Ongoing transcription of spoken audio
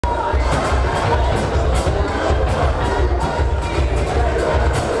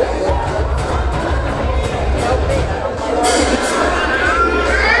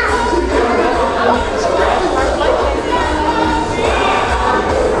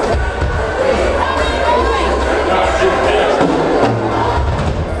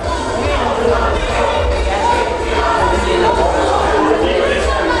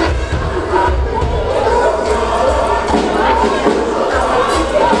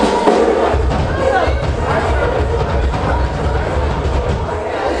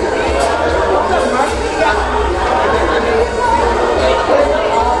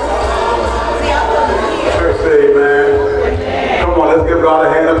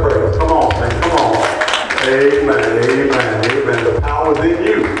Amen, amen, amen. The power's in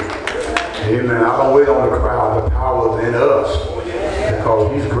you. Amen. I don't wait on the crowd. The power's in us.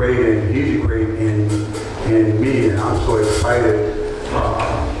 Because he's great and he's great in me. And I'm so excited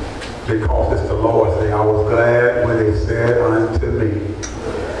because it's the Lord's Day. I was glad when they said unto me,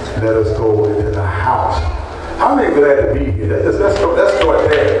 let us go into the house. How many glad to be here? Let's start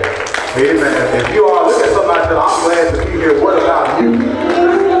there. Amen. If you are, look at somebody and tell them, I'm glad to be here. What about you?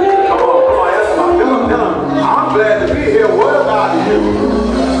 Come on, ask them. Tell them, I'm glad to be here. What about you?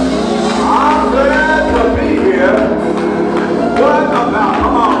 I'm glad to be here. What about?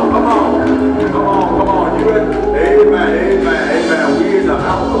 Come on. You amen. We in the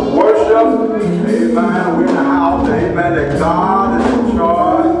house of worship. Amen. We're in the house. Amen. That God is in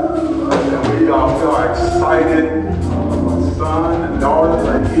charge. And we are excited. My son and daughters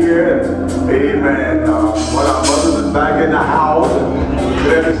are here. Amen. One of our mothers is back in the house.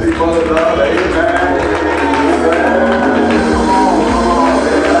 Glad to see Mother Love. Amen. Come on.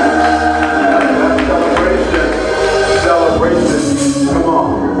 Amen. Celebration. Come on.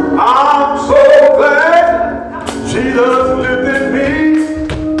 I'm so glad Jesus lifted me.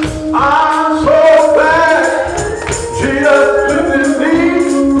 I'm so glad Jesus lifted me.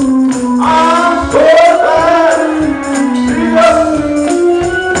 I'm so glad Jesus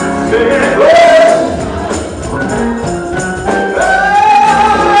said,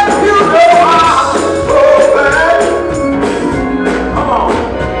 you know I'm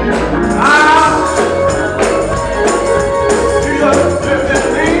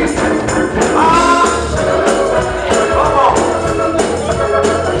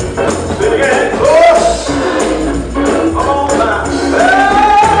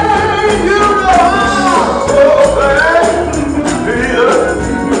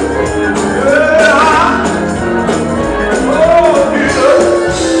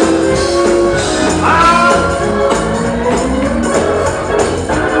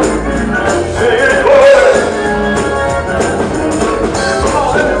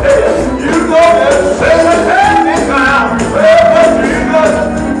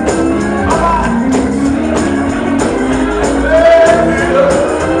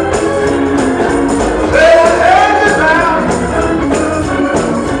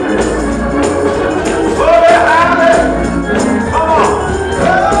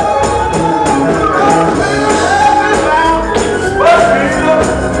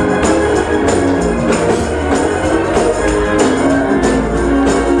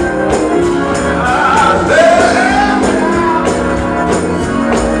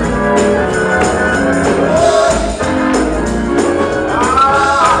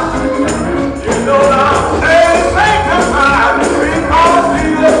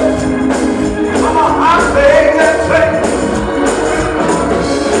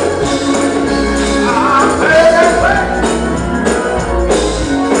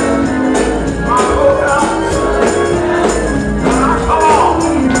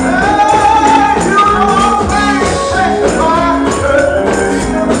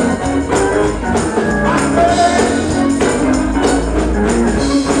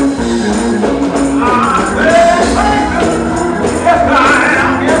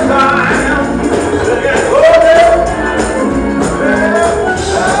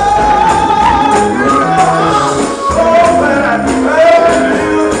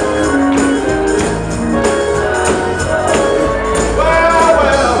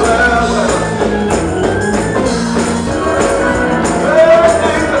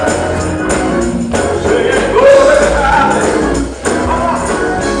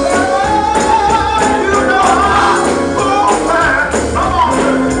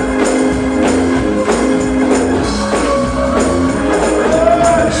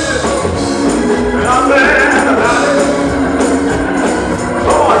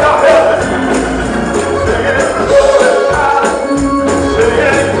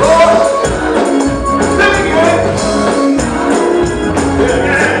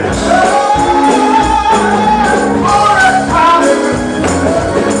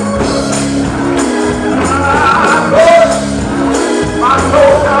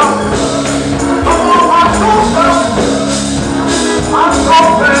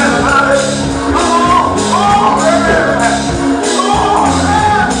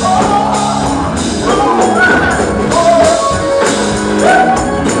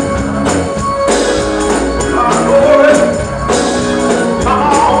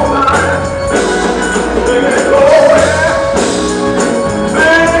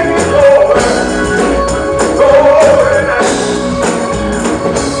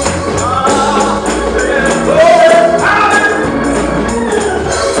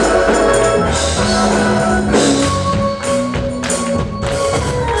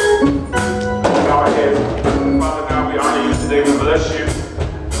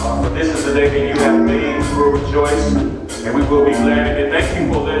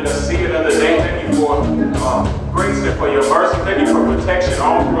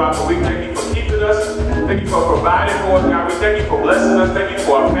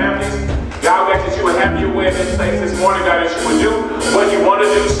what you want to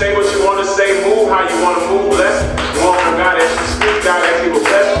do, say what you want to say, move how you want to move. Bless the woman of God as she speaks, God, as He will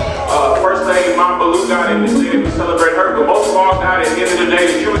bless. First Lady Mama Baloo, God, and we celebrate her. But most of all, God, at the end of the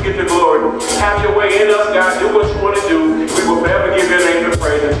day, that you would get the glory. Have your way in us, God. Do what you want to do. We will forever give your name the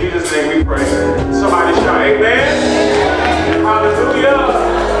praise. In Jesus' name we pray. Somebody shout, amen. Hallelujah.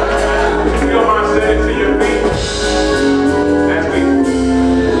 If you don't mind standing to your feet as we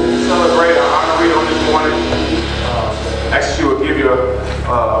celebrate our honor read on this morning. Actually, you will give your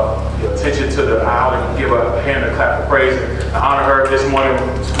attention to the aisle and give a hand and clap of praise and honor her this morning.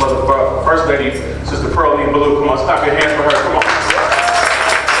 Mother First Lady, Sister Pearline Blue. Come on, clap your hands for her. Come on.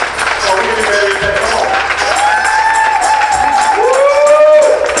 Come on, we give you ready to come on.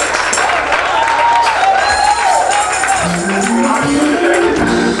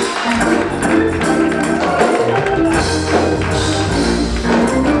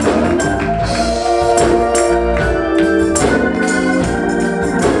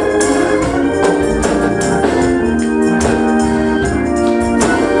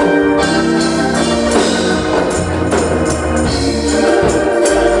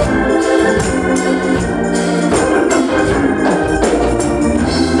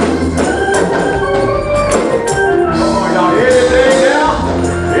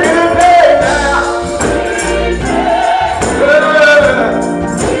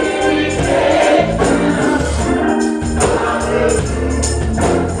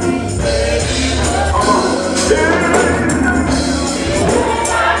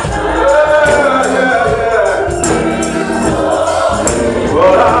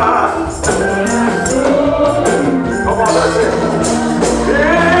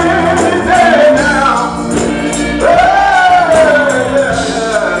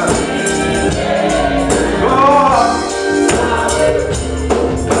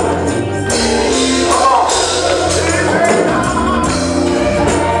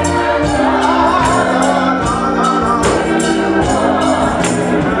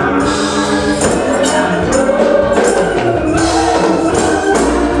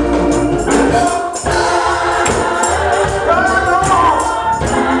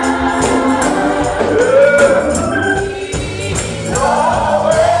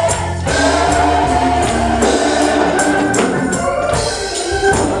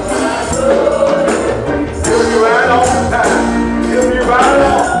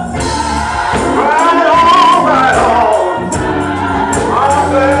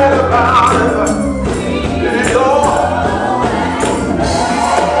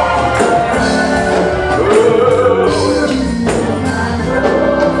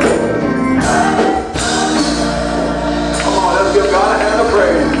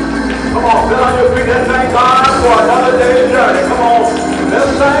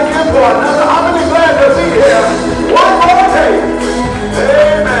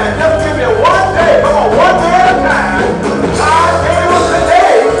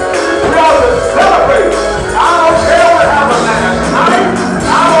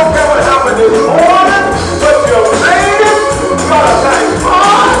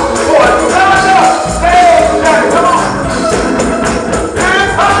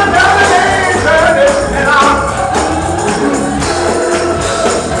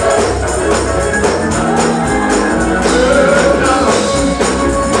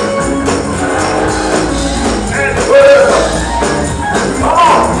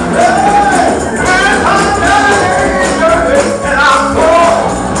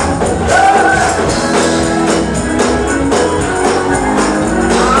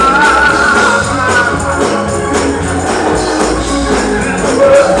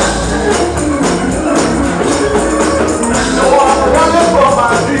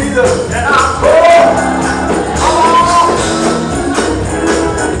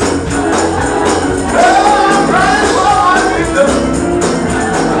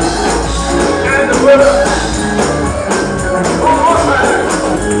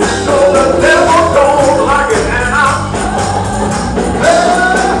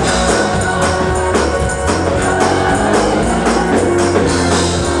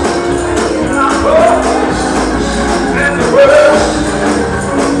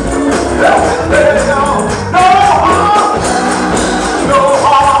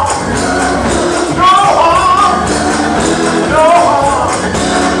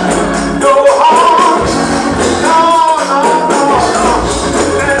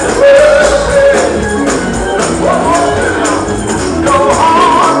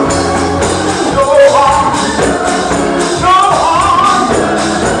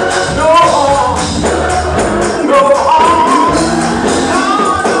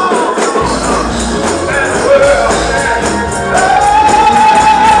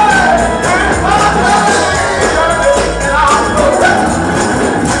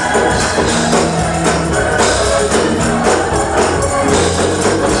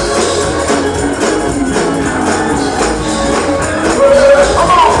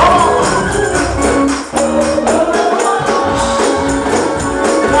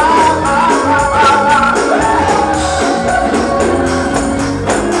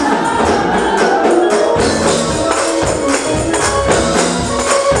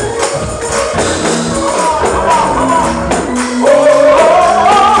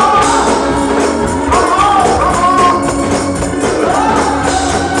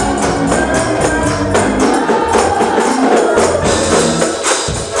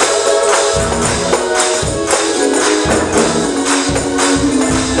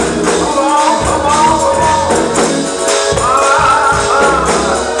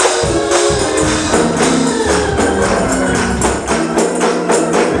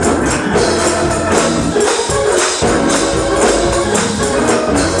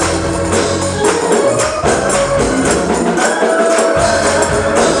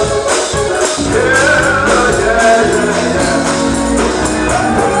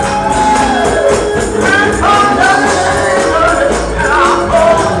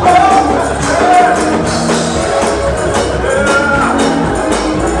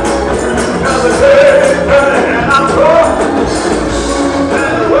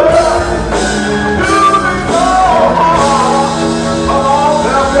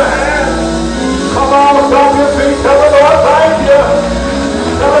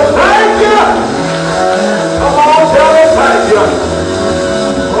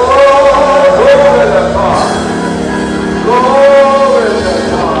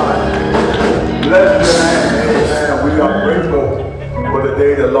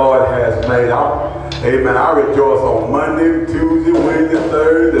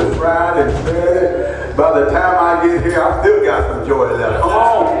 tried and said it. By the time I get here, I still got some joy left. Come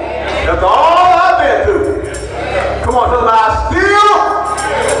on. That's all I've been through. Come on, tell them I still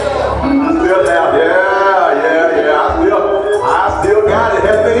have, I still got it. It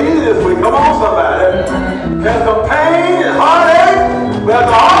hasn't been easy this week. Come on, somebody. Had some pain and heartache, but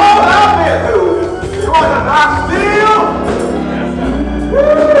that's all I've been through. Come on, I still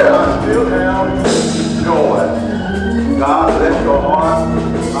have joy. God bless your heart.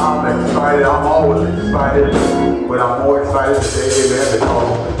 I'm excited. I'm always excited, but I'm more excited today, amen, because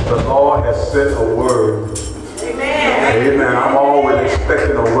the Lord has sent a word. Amen. Amen. I'm always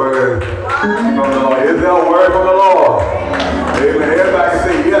expecting a word from the Lord. Is there a word from the Lord? Amen. Everybody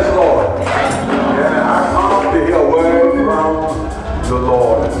say, yes, Lord. And I come to hear a word from the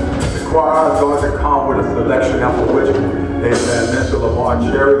Lord. The choir is going to come with a selection after which, amen, Mr. Lamar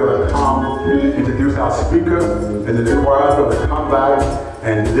Cherry is going to come, introduce our speaker, and then the choir is going to come back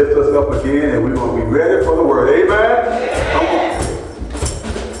and lift us up again, and we're going to be ready for the word. Amen. Come on.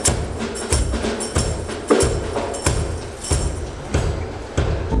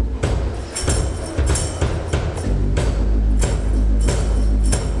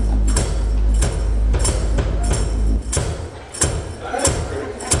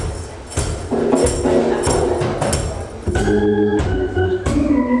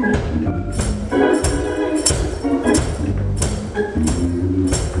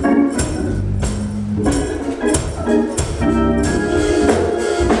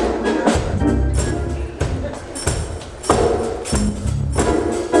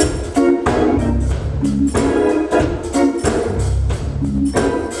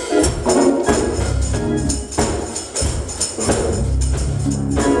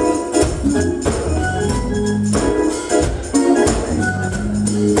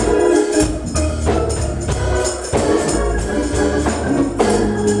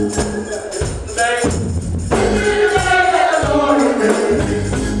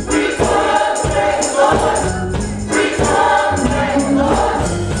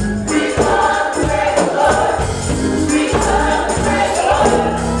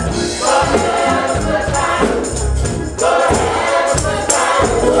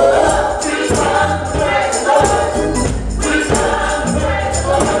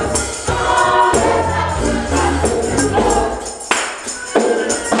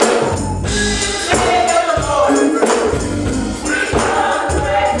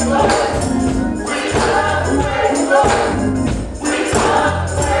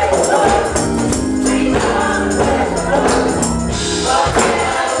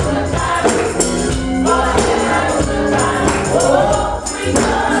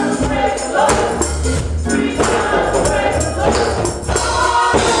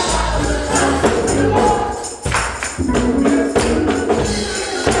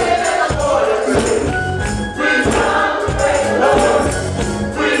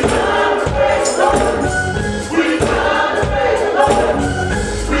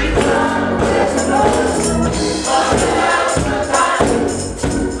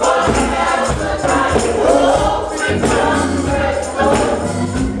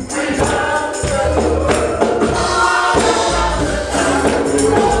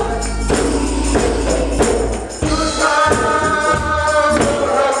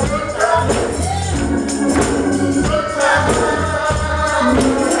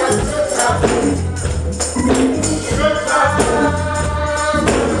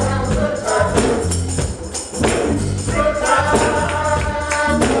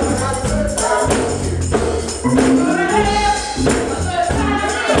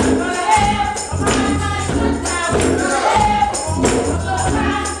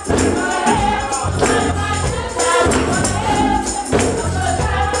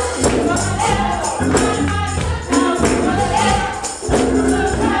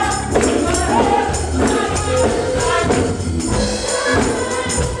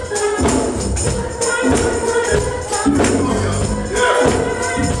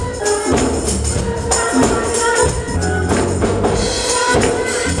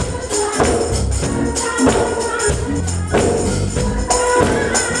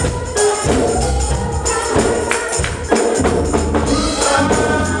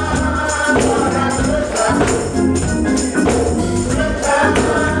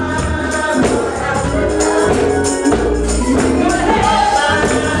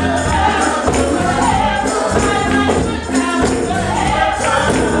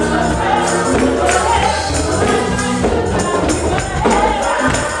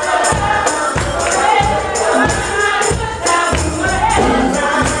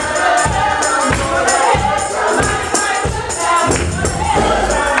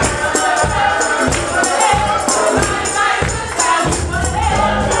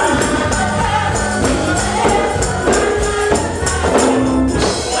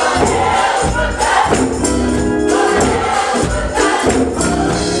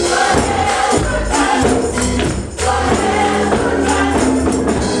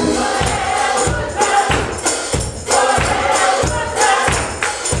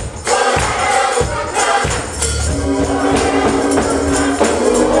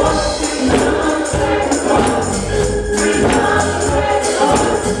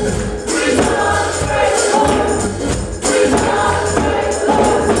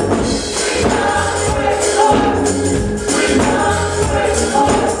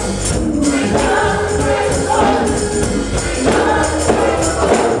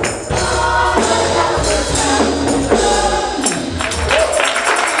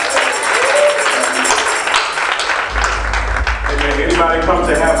 come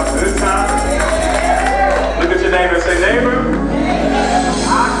to have a good time? Look at your neighbor and say, neighbor,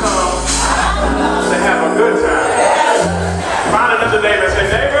 I come to have a good time. Find another neighbor and say,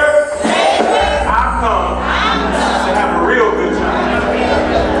 neighbor, I come to have a real good time.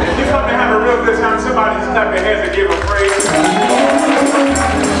 If you come to have a real good time, somebody just clap your hands and give them praise.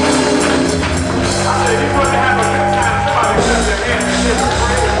 I said, if you come to have a good time, somebody clap their hands and give them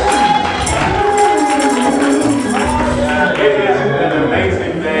praise. It is an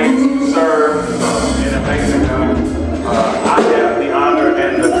amazing thing to serve an amazing God. I have the honor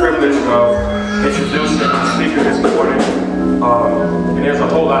and the privilege of introducing the speaker this morning. And there's a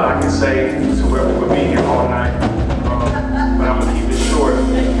whole lot I can say to where we would be here all night. But I'm going to keep it short,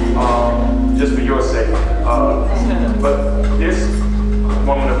 just for your sake. But this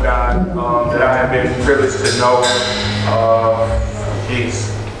woman of God that I have been privileged to know,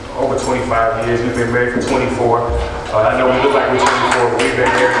 she's over 25 years. We've been married for 24. I know we look like we're 24, but we've been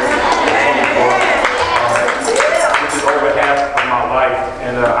married for 24. Which is over half of my life.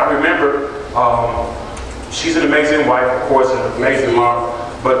 And I remember she's an amazing wife, of course, an amazing mom.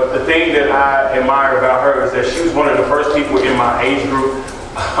 But the thing that I admire about her is that she was one of the first people in my age group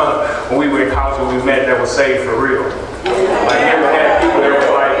when we were in college, when we met, that was saved for real. Like, you ever had people that were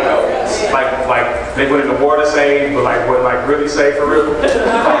like they went in the water saved, but like really saved for real.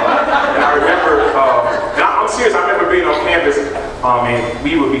 And I remember, and I'm serious. I remember being on campus, and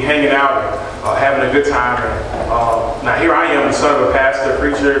we would be hanging out and having a good time. And now here I am, the son of a pastor,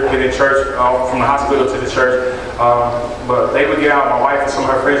 preacher, been in church from the hospital to the church. But they would get out. My wife and some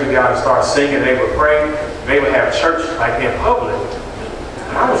of her friends would get out and start singing. They would pray. They would have church like in public.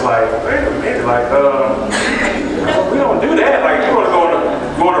 And I was like, wait a minute, like, we don't do that. Like, you want to go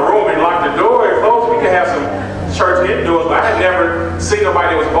in a room and lock the door and close. We can have some church indoors, but I had never seen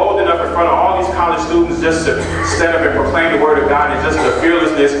nobody that was bold enough in front of all these college students just to stand up and proclaim the word of God, and just the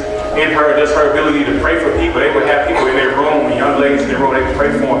fearlessness in her, just her ability to pray for people. They would have people in their room, young ladies in their room, they would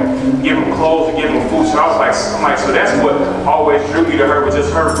pray for them, give them clothes and give them food. So I was like, so that's what always drew me to her, was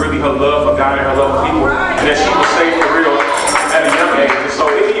just her, really her love for God and her love for people, and that she was saved for real at a young age. And so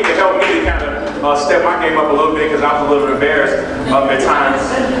it even helped me to kind of step my game up a little bit, because I was a little bit embarrassed at times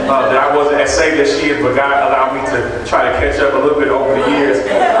that I wasn't as saved as she is, but God allowed me to try to catch up a little bit over the years.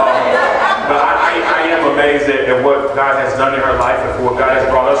 But I am amazed at what God has done in her life and for what God has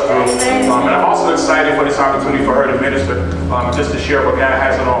brought us through. And I'm also excited for this opportunity for her to minister, just to share what God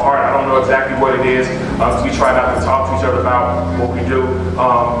has in her heart. I don't know exactly what it is, because we try not to talk to each other about what we do.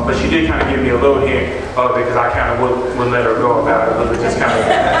 But she did kind of give me a little hint because I kind of would let her go about it a little bit, just kind of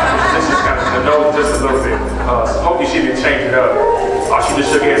to know just a little bit. So hopefully she didn't change it up. She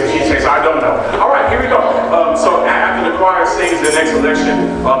just shook hands and she changed, so I don't know. All right, here we go. So after the choir sings the next selection,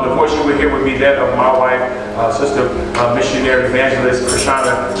 the voice you will hear would be that of my wife, sister, missionary, evangelist,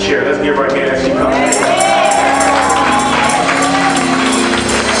 Chrishanna. Share. Let's give her a hand as she comes.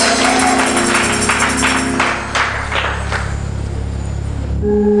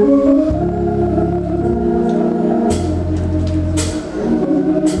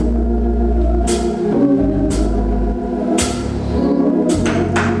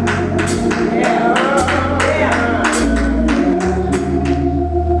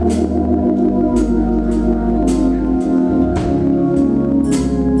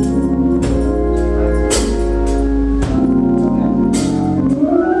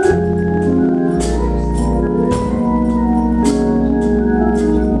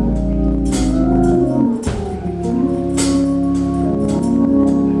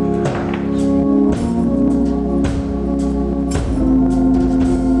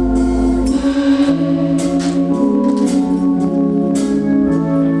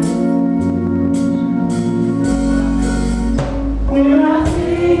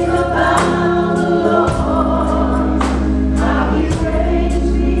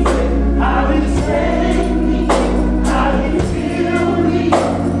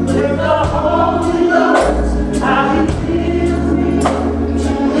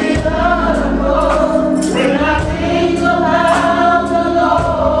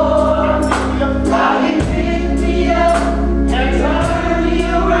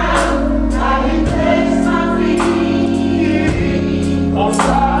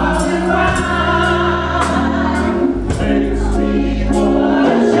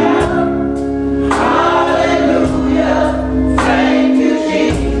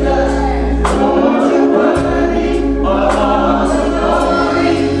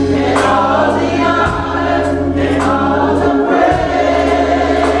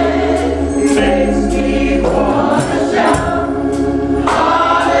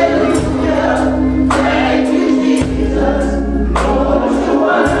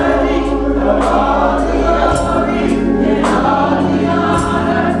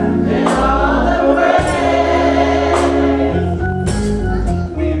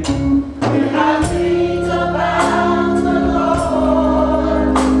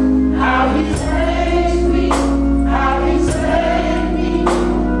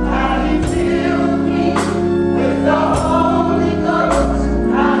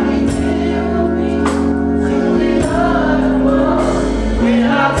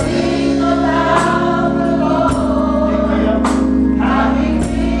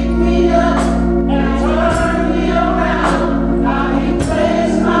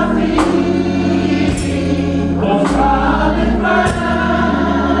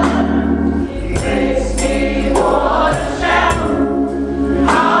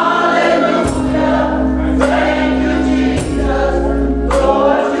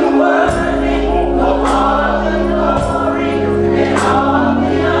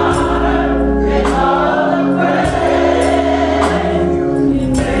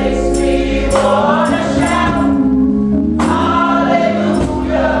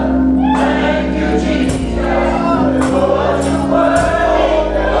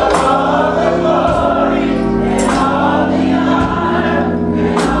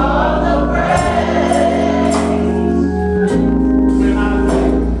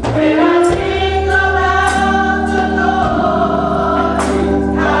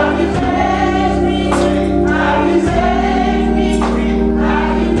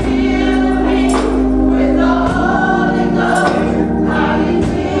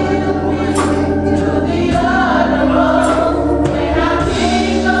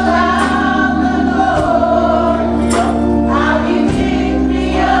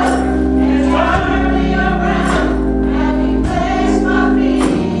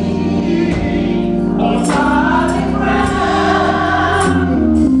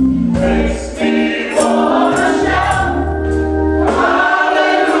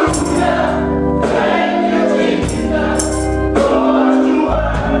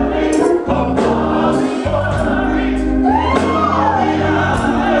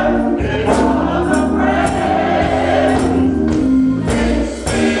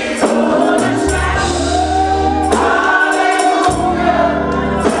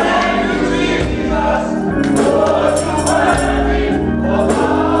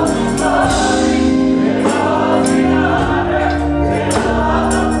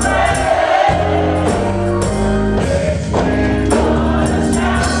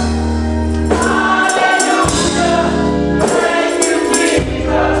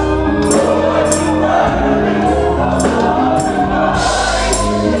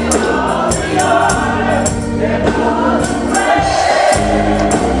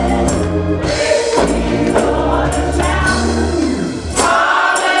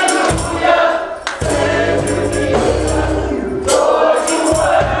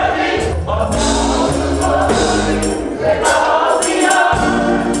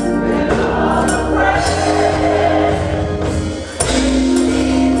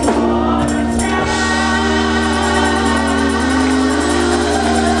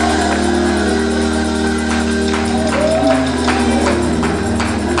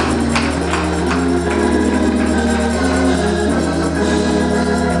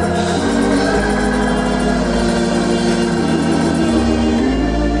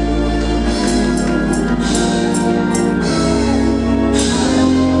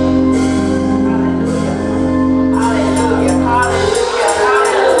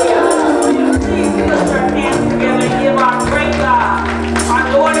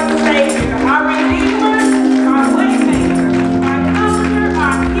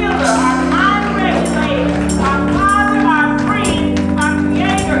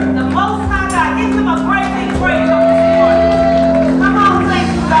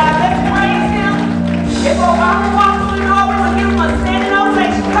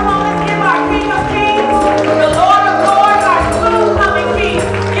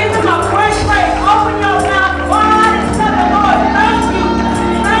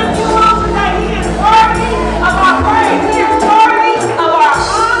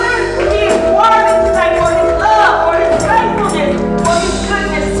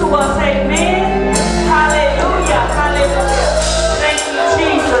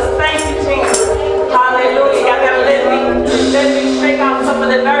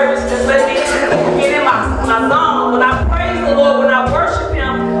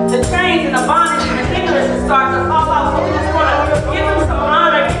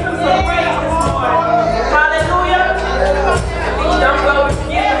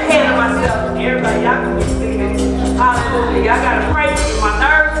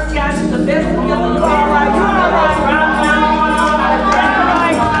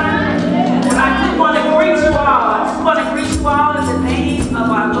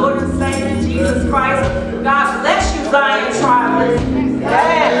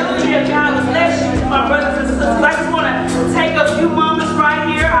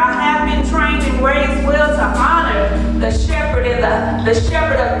 the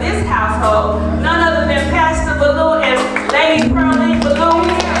shepherd of this household, none other than Pastor Baloo and Lady Pearlie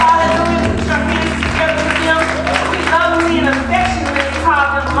Baloo.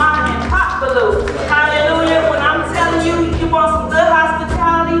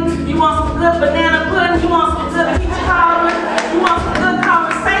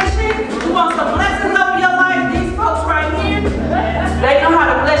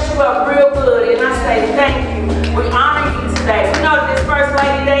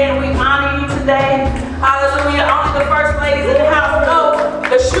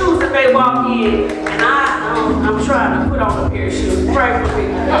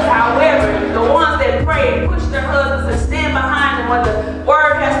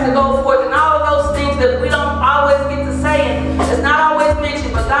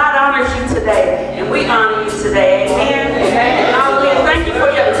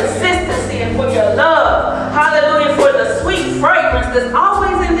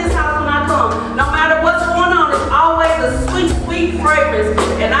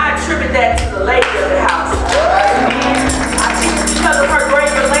 the lady of the house. Amen. I think it's because of her great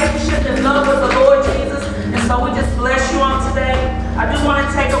relationship and love with the Lord Jesus. And so we just bless you on today. I do want to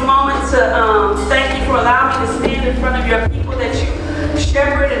take a moment to thank you for allowing me to stand in front of your people that you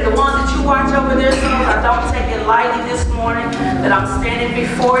shepherd and the ones that you watch over their sons. I don't take it lightly this morning that I'm standing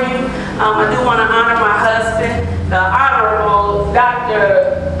before you. I do want to honor my husband, the Honorable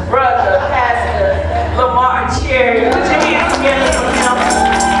Dr. Brother Pastor Lamar Cherry. Put your hands together for him.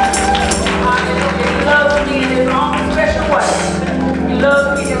 He loves me in his own special way. He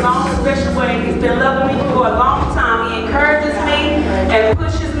loves me in his own special way. He's been loving me for a long time. He encourages me and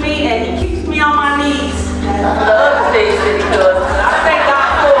pushes me, and he keeps me on my knees. The other things that he does. I thank God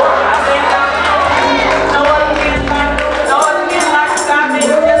for him. I thank God for him. No other man like him. No other man like God made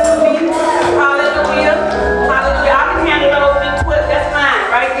him just for me. Hallelujah. Hallelujah. I can handle those big 12. That's mine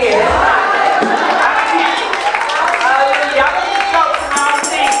right there. That's mine. I can handle it. Hallelujah. I can jokes and all the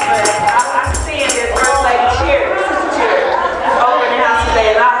things, but I stand as First Lady Cherry, Sister Cherry, over in the house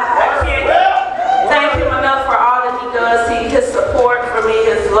today, and I can't thank him enough for all that he does. His support for me,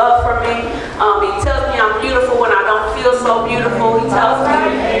 his love for me. He tells me I'm beautiful when I don't feel so beautiful. He tells me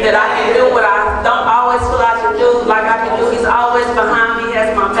that I can do what I don't always feel I can do, like I can do. He's always behind me,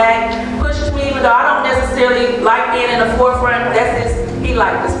 has my back, pushes me even though I don't necessarily like being in the forefront. That's his, he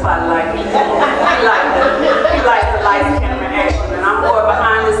likes the spotlight. He likes the lights, camera, action, and I'm more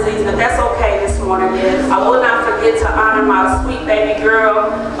behind the scenes, but that's okay this morning. I will not forget to honor my sweet baby girl,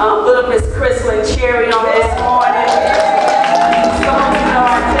 little Miss Chrishanna Cherry on this morning. Some of you know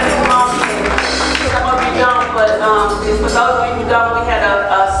our testimony, some of you don't, but for those of you who don't, we had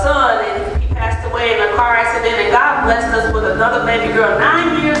a son and he passed away in a car accident, and God blessed us with another baby girl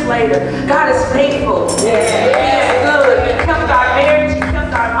 9 years later. God is faithful. He is good. He kept our marriage, he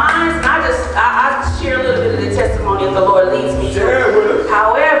kept our minds, and I share a little bit of the testimony that the Lord leads me to.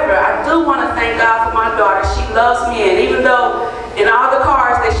 However, I do want to thank God for my daughter. She loves me, and even though in all the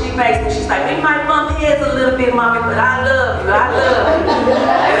cars that she makes me, she's like, we might bump heads a little bit, Mommy, but I love you. I love you.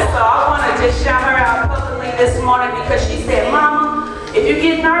 And so I want to just shout her out publicly this morning because she said, Mama, if you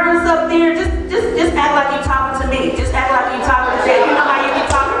get nervous up there, just act like you're talking to me. Just act like you're talking to Dad. You know how you be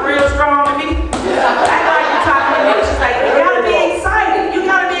talking real strong to me? Act like you're talking to me. She's like, you got to be excited. You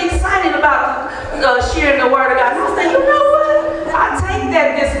got to be excited about sharing the word of God. And I said, you know what? I take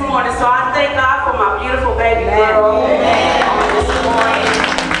that this morning. So I thank God for my beautiful baby girl. This morning.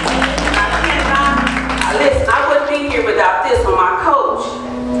 Listen, I wouldn't be here without this one. My coach,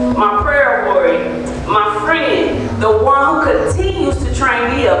 my prayer warrior, my friend, the one who continues to train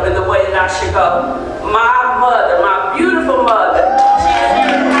me up in the way that I should go. My mother, my beautiful mother. She is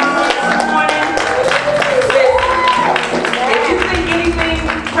here in the house this morning. Listen, if you think anything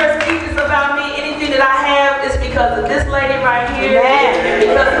prestigious about me, anything that I have is because of this lady right here. And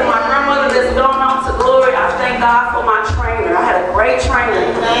because of my grandmother that's gone on to glory. I thank God for my trainer. I had a great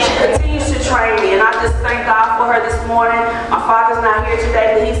trainer. She continues to train me, and I just thank God for her this morning. My father's not here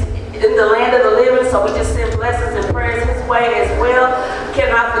today, but he's in the land of the living, so we just send blessings and prayers his way as well.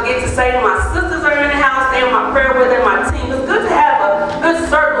 Cannot forget to say my sisters are in the house. They're my prayer with and my team. It's good to have a good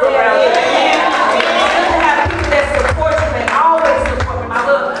circle around you. It's good to have people that support you. They always support me. My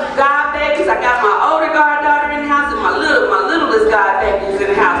little God babies. I got my older goddaughter in the house, and my littlest God babies in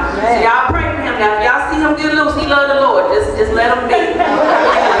the house. So y'all pray for him. Now, if y'all see him get loose, he love the Lord. Just let him be.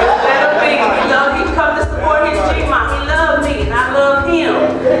 Just let him be. He come to support his G-Mom. He loves me, and I love him.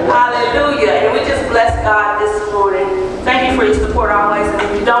 Hallelujah. And we just bless God this morning. Thank you for your support always. And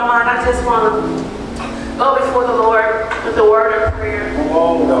if you don't mind, I just want to go before the Lord with the word of prayer.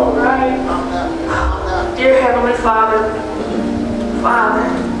 Right? Dear Heavenly Father,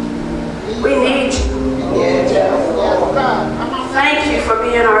 we need you. Thank you for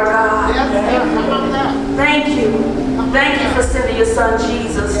being our God. Thank you. Thank you for sending your son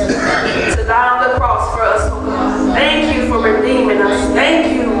Jesus to die on the cross for us, oh God. Thank you for redeeming us.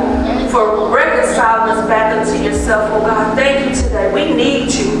 Thank you for reconciling us back unto yourself, oh God. Thank you today. We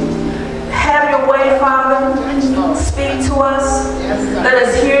need you. Have your way, Father. Speak to us. Let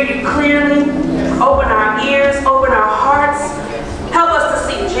us hear you clearly. Open our ears, open our hearts. Help us to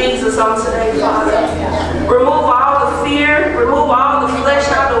see Jesus on today, Father. Remove all the fear, remove all the flesh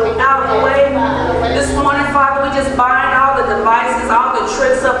out of the way. This morning, Father, we just bind all the devices, all the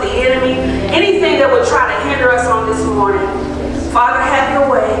tricks of the enemy, anything that would try to hinder us on this morning. Father, have your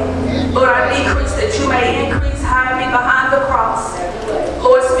way. Lord, I decrease that you may increase. Hide me behind the cross.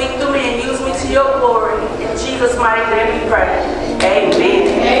 Lord, speak through me and use me to your glory. In Jesus' mighty name we pray.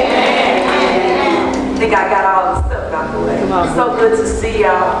 Amen. I think I got all the stuff out the way. It's so good to see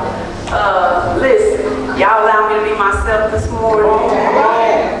y'all. Listen, y'all allow me to be myself this morning.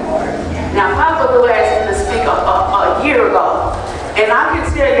 Now,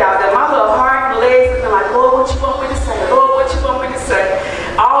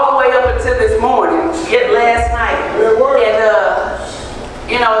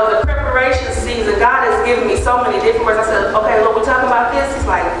 the preparation season, God has given me so many different words. I said, okay, Lord, we talking about this? He's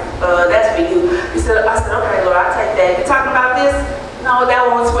like, that's for you. I said, okay, Lord, I'll take that. You talking about this? No, that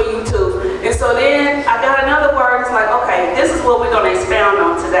one's for you too. And so then I got another word. It's like, okay, this is what we're going to expound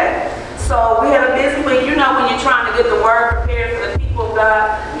on today. So we had a busy week. You know when you're trying to get the word prepared for the people of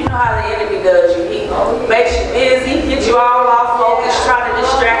God, you know how the enemy does you. He makes you busy, gets you all off focus, trying to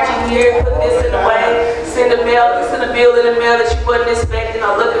distract you here, put this in the way, send a bill in the mail that you wasn't expecting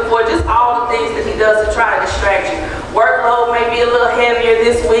or looking for, just all the things that he does to try to distract you. Workload may be a little heavier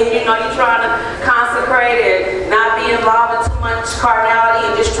this week. You know, you're trying to consecrate and not be involved in too much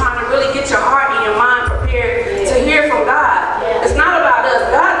carnality and just trying to really get your heart and your mind prepared to hear from God. It's not about us.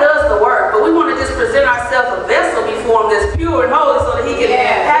 God does the work, but we want to just present ourselves a vessel before him that's pure and holy so that he can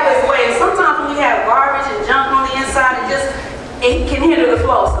have his way. And sometimes when we have garbage and junk on the inside, it can hinder the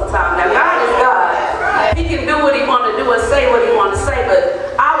flow sometimes. Now, God is God. He can do what he want to do and say what he want to say,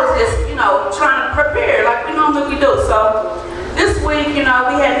 but I was just, trying to prepare like we normally do. So this week, we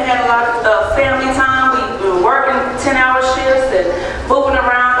haven't had a lot of family time. We've been working 10-hour shifts and moving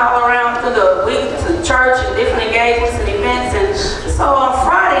around all around through the week to church and different engagements and events. And so on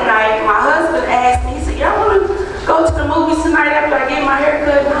Friday night, my husband asked me, he said, y'all want to go to the movies tonight after I get my hair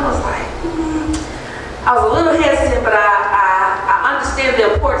cut? And I was like, I was a little hesitant, but I understand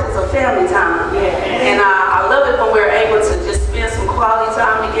the importance of family time. And I love it when we're able to just spend some quality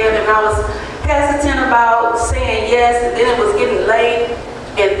time together. And I was hesitant about saying yes, and then it was getting late.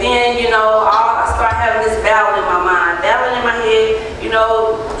 And then, I started having this battle in my mind, battling in my head,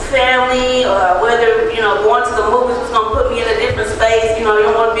 family, whether, going to the movies was going to put me in a different space. You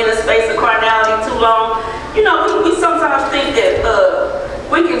don't want to be in a space of carnality too long. We sometimes think that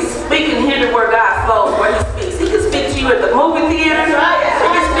we can hinder where God flows, where he speaks. He can speak to you at the movie theater. He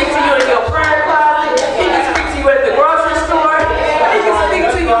can speak to you in your prayer closet. He can speak to you at the grocery store. He can speak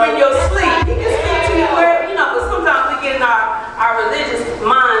to you in your sleep. He can speak to you where, but sometimes we get in our religious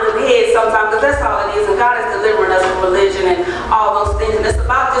minds and heads sometimes, because that's all it is. And God is delivering us from religion and all those things. And it's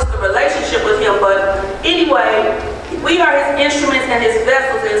about just the relationship with him. But anyway, we are his instruments and his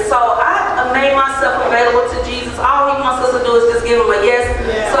vessels. And so I made myself available to Jesus. All he wants us to do is just give him a yes.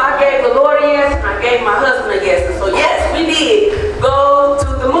 So I gave the Lord a yes, and I gave my husband a yes. And so yes, we did go to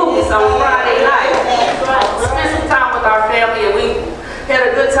the movies on Friday night. Spent some time with our family, and we had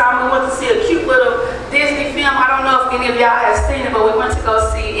a good time. We went to see a cute little Disney film. I don't know if any of y'all have seen it, but we went to go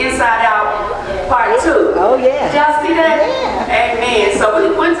see Inside Out Part 2. Oh, yeah. Did y'all see that? Yeah. Amen. So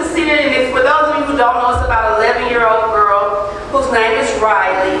we went to see that, and for those of you who don't know, it's about an 11-year-old girl whose name is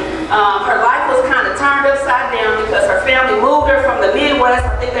Riley. Her life was kind of turned upside down because her family moved her from the Midwest.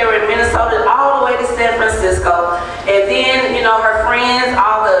 I think they were in Minnesota, all the way to San Francisco. And then, her friends,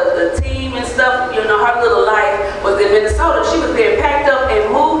 all the team and stuff, her little life was in Minnesota. She was being packed up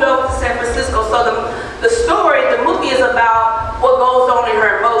and moved over to San Francisco. So the story, the movie is about what goes on in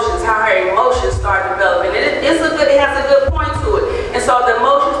her emotions, how her emotions start developing. And it has a good point to it. And so the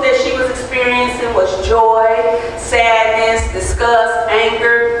emotions that she was experiencing was joy, sadness, disgust,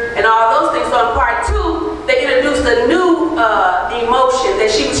 anger, and all those things. So in part 2, they introduced a new emotion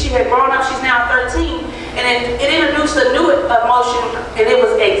that she had grown up. She's now 13. And it introduced a new emotion, and it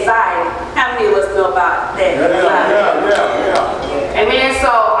was anxiety. How many of us know about that? Amen. So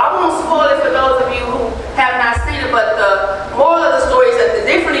I won't spoil it for those of you who have not seen it, but the moral of the story is that the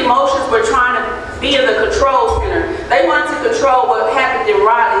different emotions were trying to be in the control center. They wanted to control what happened in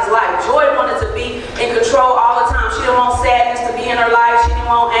Riley's life. Joy wanted to be in control all the time. She didn't want sadness to be in her life. She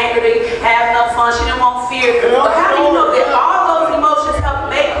didn't want anger to have no fun. She didn't want fear. But how do you know that all those emotions help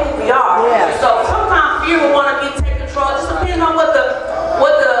make who we are? So sometimes fear will want to take control. It just depends on what the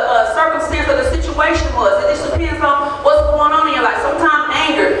circumstance or the situation was. It just depends on what's going on in your life. Sometimes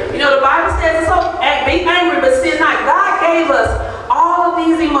anger. The Bible says it's okay, be angry, but sin not. God gave us all of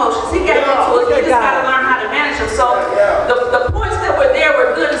these emotions. He gave them to us. We just got to learn how to manage them. So the points that were there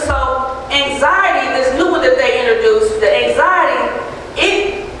were good. So anxiety, this new one that they introduced, the anxiety,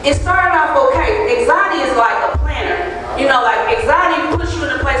 it started off okay. Anxiety is like a planner. Like anxiety puts you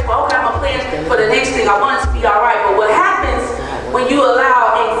in a place where, okay, I'm going to plan for the next thing. I want it to be all right. But what happens when you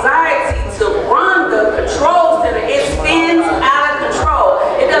allow anxiety to run the control center, it spins out of control.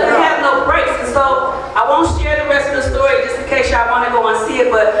 It doesn't have no brakes. And so I won't share the rest of the story just in case y'all want to go and see it,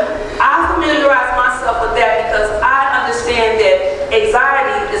 but I familiarize myself with that because I understand that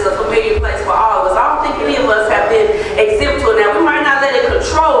anxiety is a familiar place for all of us. I don't think any of us have been exempt to it. Now, we might not let it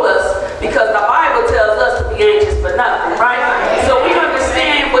control us because the Bible tells us to be anxious for nothing, right? So we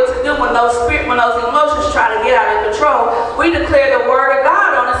understand what to do when those emotions try to get out of control. We declare the word of God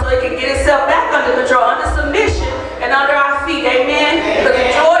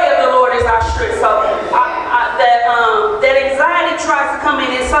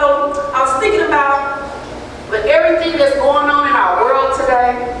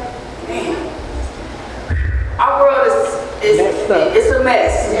It's a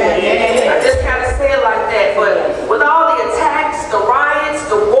mess. I just kind of say it like that, but with all the attacks, the riots,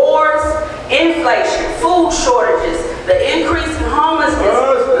 the wars, inflation, food shortages, the increase in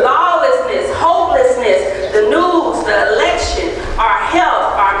homelessness, lawlessness, hopelessness, the news, the election, our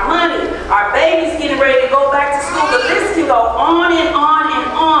health, our money, our babies getting ready to go back to school. The list can go on and on and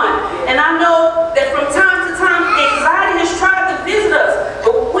on. And I know that from time to time, anxiety has tried to visit us,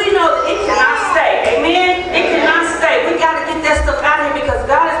 but we know that it cannot stay. Amen? It cannot stay. We got to get that stuff out of here because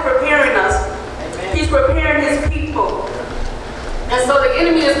God is preparing us. He's preparing his people. And so the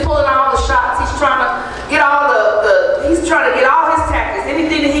enemy is pulling all the shots. He's trying to get all he's trying to get all his tactics.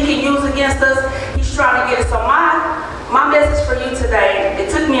 Anything that he can use against us, he's trying to get it. So my message for you today, it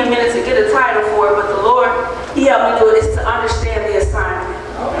took me a minute to get a title for it, but the Lord, he helped me do it, is to understand the assignment.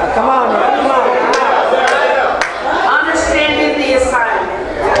 Come on, come on. Understanding the assignment.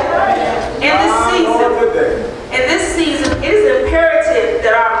 In this season, it is imperative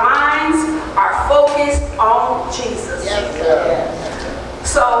that our minds are focused on Jesus.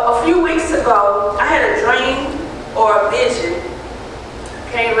 So a few weeks ago, I had a dream or a vision.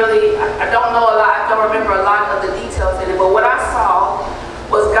 I don't know a lot, I don't remember a lot of the details in it, but what I saw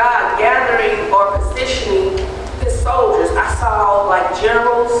was God gathering or positioning his soldiers. I saw like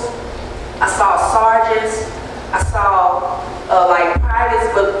generals, I saw sergeants, I saw like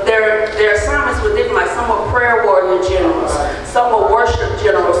pilots, but their assignments were different. Like some were prayer warrior generals, some were worship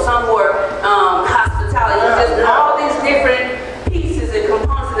generals, some were hospitality. It was just all these different pieces and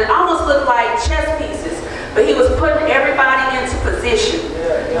components. It almost looked like chess pieces, but he was putting everybody into position,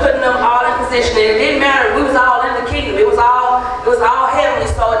 putting them all in position. And it didn't matter. We was all in the kingdom. It was all heavenly.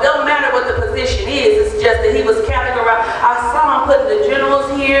 So it doesn't matter what the position is. It's just that he was categorized. I saw him putting the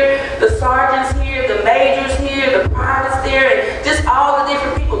generals here, the sergeants here, the majors here, the privates there, and just all the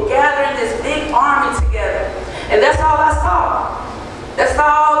different people gathering this big army together. And that's all I saw. That's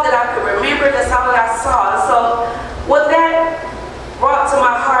all that I could remember. That's all that I saw. And so what that brought to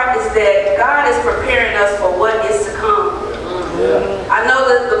my heart is that God is preparing us for what is to come. I know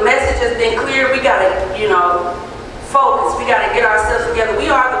that the message has been clear. We got to, focus. We got to get ourselves together. We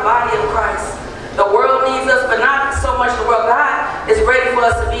are the body of Christ. The world needs us, but not so much the world. God is ready for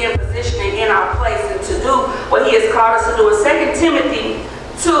us to be in position and in our place and to do what he has called us to do. In 2 Timothy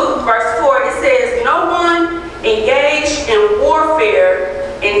 2, verse 4, it says, no one engaged in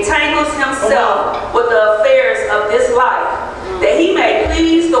warfare entangles himself with the affairs of this life, that he may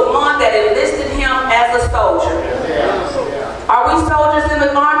please the one that enlisted him as a soldier. Are we soldiers in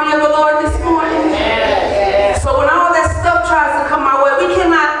the army of the Lord this morning? So when all that stuff tries to come our way, we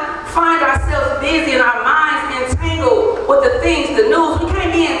cannot find ourselves busy and our minds entangled with the things, the news. We can't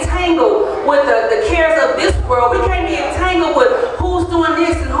be entangled with the cares of this world. We can't be entangled with who's doing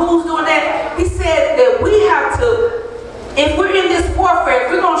this and who's doing that. He said that we have to, if we're in this warfare,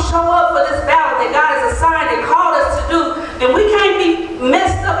 if we're going to show up for this battle that God has assigned and called us to do, then we can't be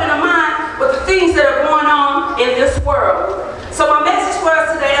messed up in the mind with the things that are going on in this world. So my message for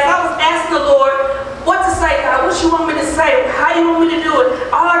us today, as I was asking the Lord what to say, God, what you want me to say, how you want me to do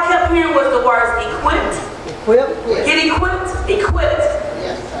it, all I kept hearing was the words equipped, get equipped,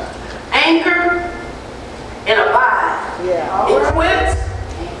 anchored, and abide. Equipped,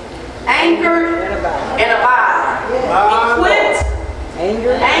 anchored, and abide. Equipped,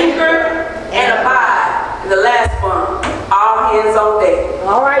 anchored, and abide. And the last one, all hands on deck.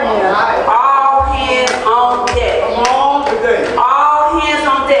 All right, now. All hands on deck. All hands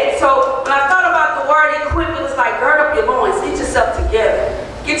on deck. So when I thought about the word equip, it was like gird up your loins, get yourself together.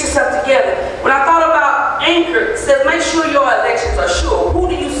 Get yourself together. When I thought about anchor, it says make sure your elections are sure. Who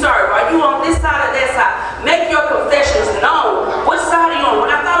do you serve? Are you on this side or that side? Make your confessions known. Which side are you on?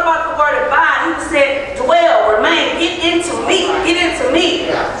 When I thought about the word abide, he said dwell, remain, get into me, get into me.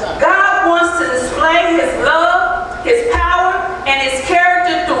 God wants to display his love, his power, and his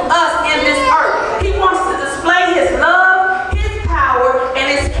character through us in this earth. He wants to display his love, his power, and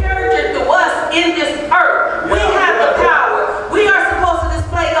his character through us in this earth. We have the power. We are supposed to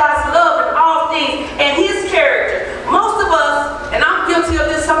display God's love in all things and his character. Most of us, and I'm guilty of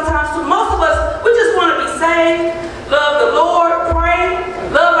this sometimes too, most of us, we just want to be saved, love the Lord, pray,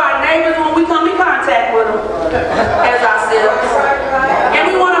 love our neighbors when we come in contact with them, as I said,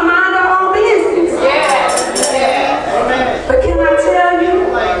 and we want to mind our own business. Amen.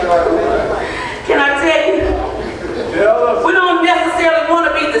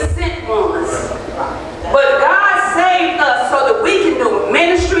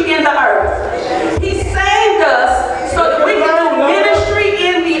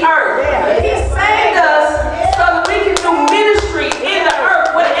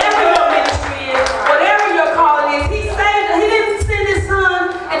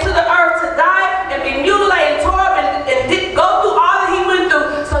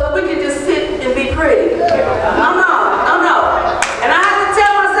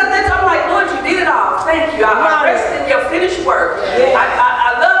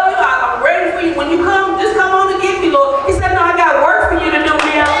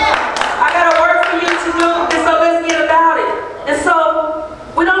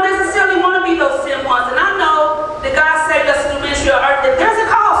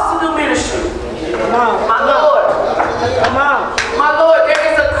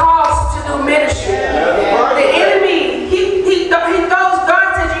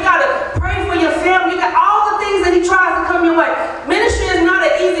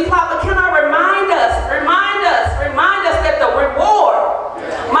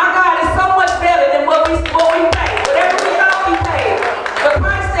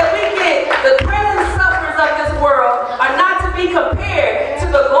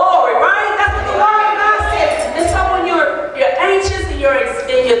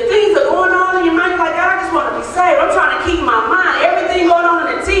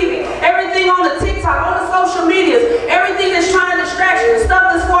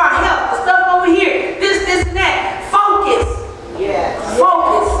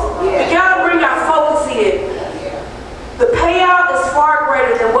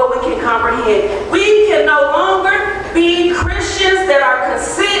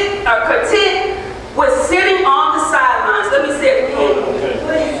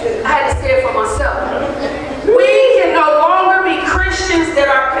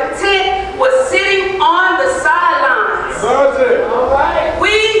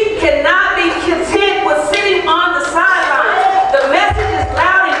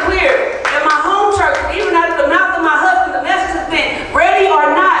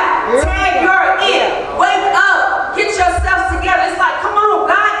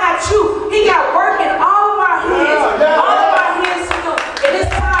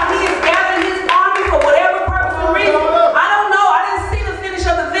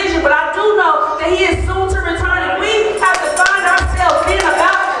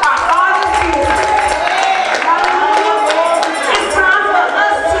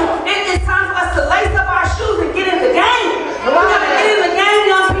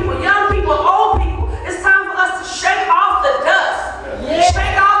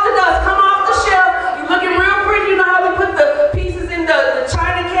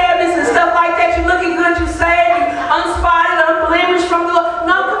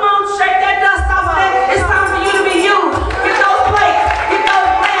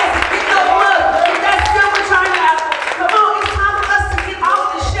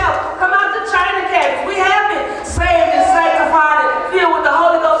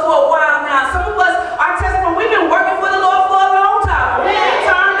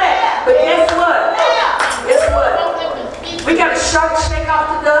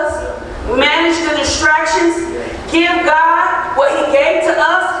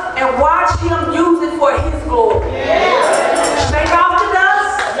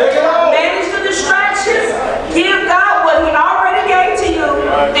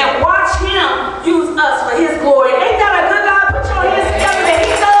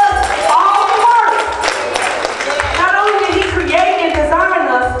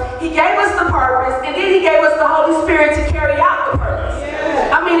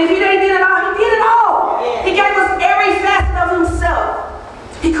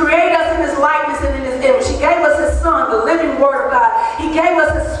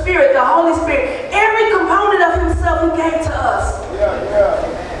 Spirit, the Holy Spirit, every component of himself he gave to us.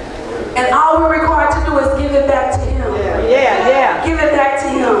 And all we're required to do is give it back to him. Give it back to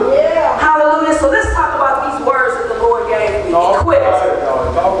him. Hallelujah. So let's talk about these words that the Lord gave me.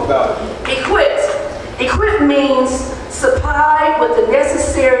 Equipped. Equipped means supplied with the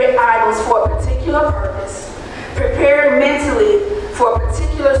necessary items for a particular purpose. Prepared mentally for a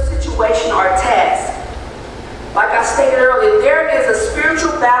particular situation or task. Like I stated earlier, there is a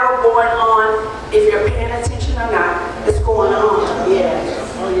spiritual battle going on, if you're paying attention or not. It's going on.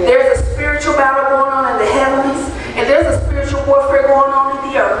 There's a spiritual battle going on in the heavens, and there's a spiritual warfare going on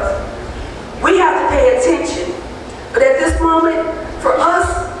in the earth. We have to pay attention. But at this moment, for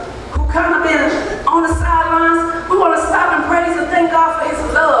us who kind of been on the sidelines, we want to stop and praise and thank God for his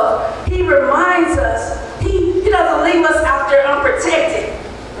love. He reminds us, he doesn't leave us out there unprotected.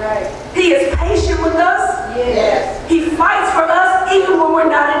 He is patient with us. He fights for us even when we're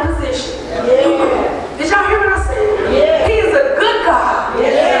not in position. Did y'all hear what I said? He is a good God.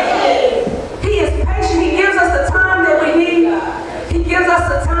 He is patient. He gives us the time that we need. He gives us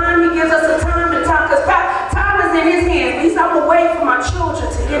the time. He gives us the time and time. Because time is in his hands. He said, I'm going to wait for my children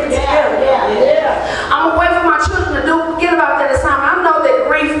to get it together. I'm going to wait for my children to get about that assignment. I know that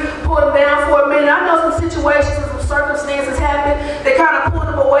grief pulled them down for a minute. I know some situations and some circumstances happen that kind of pulled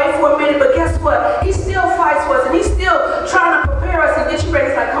them away for a minute. But guess what? He still fights for us. And he's still trying to prepare us and get you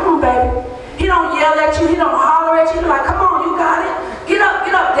ready. He's like, come on, baby. He don't yell at you. He don't holler at you. He's like, come on, you got it. Get up,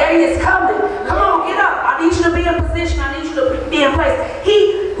 get up. Daddy is coming. Come on, get up. I need you to be in position. I need you to be in place.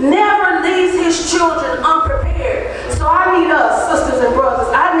 He never leaves his children unprepared. So I need us, sisters and brothers.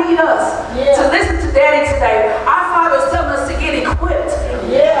 I need us to listen to Daddy today. Our Father is telling us to get equipped.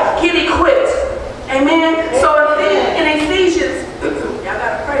 Get equipped. Amen. So in Ephesians, y'all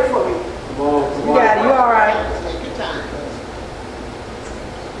got to pray for me. You got it. You all right.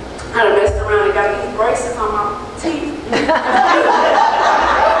 I done messed around and got these braces on my teeth.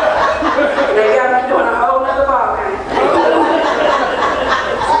 And they got me doing a whole nother ball game.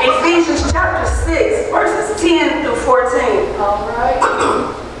 Ephesians chapter 6, verses 10 through 14. All right.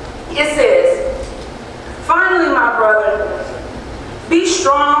 It says, finally, my brother, be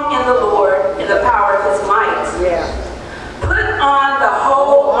strong in the Lord in the power of his might. Put on the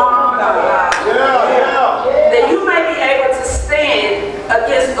whole armor of God. That you may be able to stand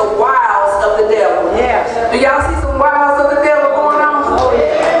against the wiles of the devil. Do y'all see some wiles of the devil going on?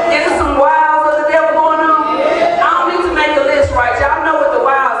 Is there some wiles of the devil going on? I don't need to make a list, right? Y'all know what the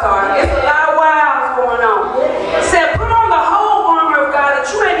wiles are. It's a lot of wiles going on. It said, put on the whole armor of God that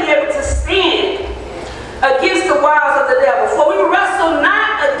you may be able to stand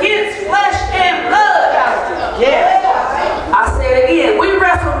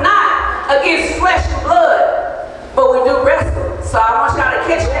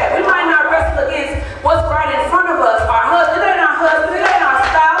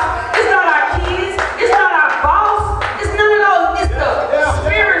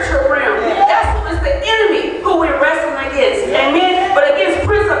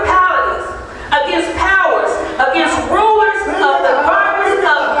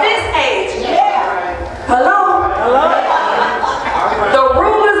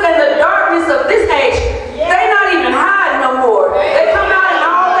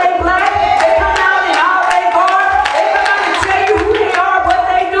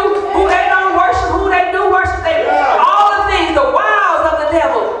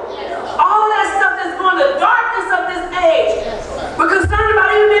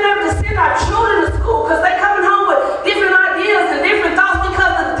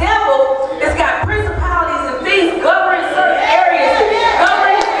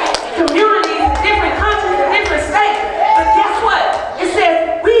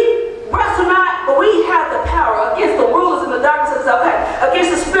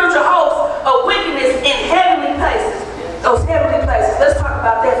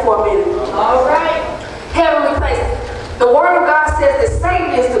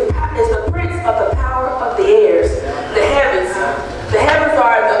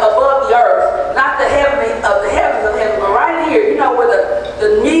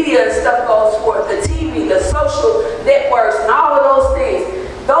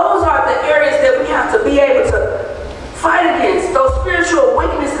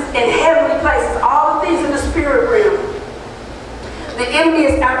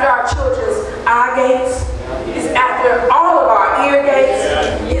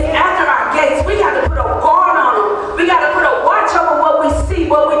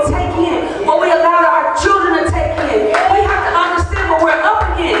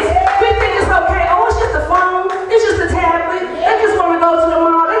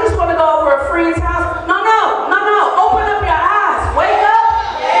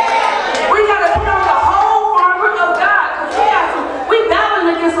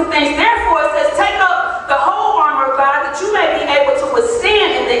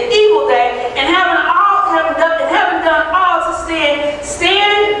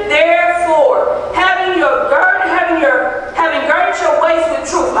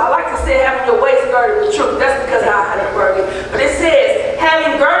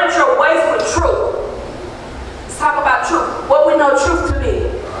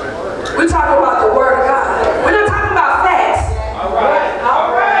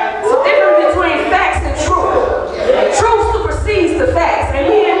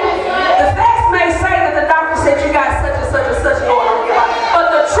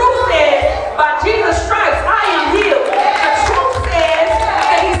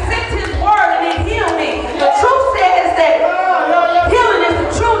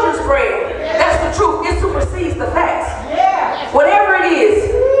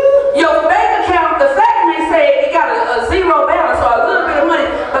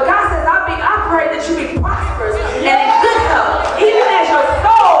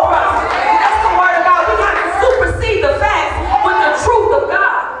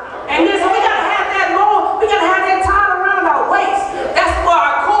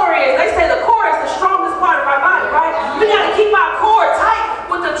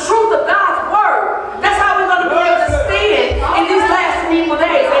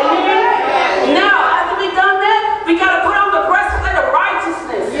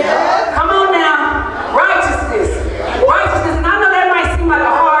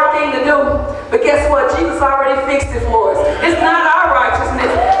fixed it for us. It's not our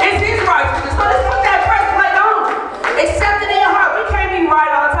righteousness. It's his righteousness. So let's put that breastplate on. Accept it in your heart. We can't be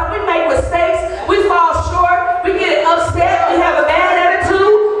right all the time. We make mistakes. We fall short. We get upset. We have a bad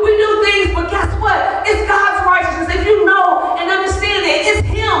attitude. We do things, but guess what? It's God's righteousness. If you know and understand it, it's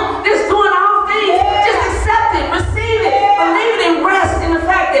him that's doing all things. Just accept it. Receive it. Believe it and rest in the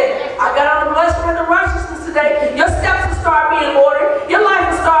fact that I got on the breastplate of righteousness today. Your steps will start being ordered. Your life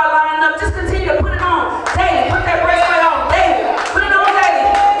will start lining up. Just continue to put it on daily. Put that breastplate on daily. Put it on daily.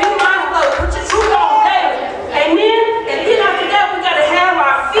 Be mindful of it. Put your truth on daily. Amen. And then after that, we got to have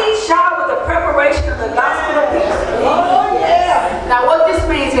our feet shod with the preparation of the gospel of peace. Oh, yeah. Now, what this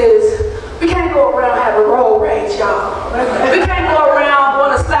means is we can't go around having road rage, y'all. We can't go around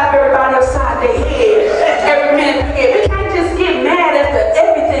want to slap everybody upside their head every minute we get. We can't just get mad after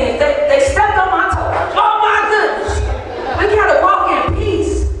everything. They stepped on my toe. Oh my goodness. We gotta walk in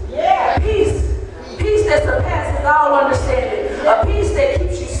peace. Yeah. Peace. Peace that surpasses all understanding. A peace that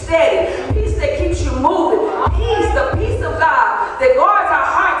keeps you steady. Peace that keeps you moving. Peace, the peace of God that guards our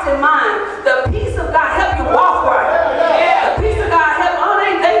hearts and minds. The peace of God help you walk right. Yeah. The peace of God help. Oh,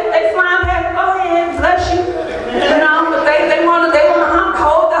 they flying past. Go ahead, bless you. You know, but they wanna hump,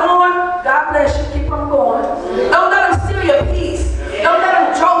 hold the horn. God bless you. Keep on going. Don't let them steal your peace. Don't let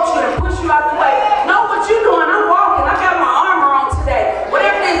them jolt you and push you out the way. Know what you're doing. I'm walking. I got my armor on today.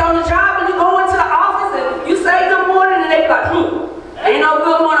 Whatever it is on the job, when you go into the office and you say good morning and they be like, ain't no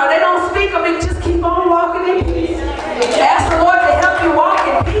good morning. Or they don't speak of it. Just keep on walking in peace. Ask the Lord to help you walk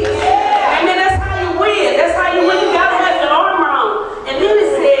in peace. Amen. That's how you win. That's how you win. You gotta have your armor on. And then it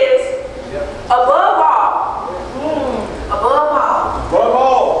says, above all,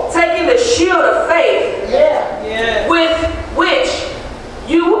 taking the shield of faith, with which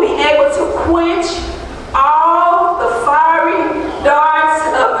you will be able to quench all the fiery darts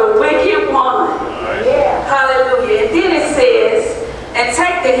of the wicked one. Hallelujah. And then it says, and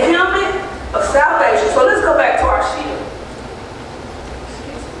take the helmet of salvation. So let's go back to our shield.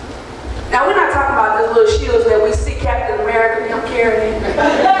 Now we're not talking about those little shields that we see Captain America and them carrying.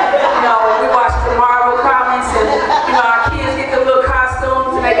 You know, we watch the Marvel comics and you know our kids get them little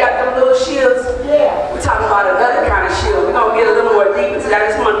costumes and they got them little shields. We're talking about another kind of shield. We're gonna get a little more deep into that.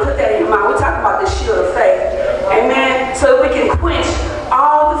 I just want to put that in your mind. We're talking about the shield of faith. Amen. So we can quench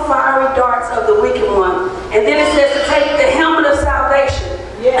all the fiery darts of the wicked one. And then it says to take the helmet of salvation.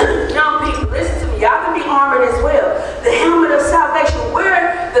 Young people, listen to me. Y'all can be armored as well. The helmet of salvation.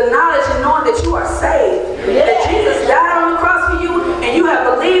 Wear the knowledge and knowing that you are saved. That Jesus died on the cross for you and you have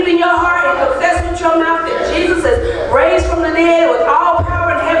believed in your heart and confessed with your mouth that Jesus is raised from the dead with all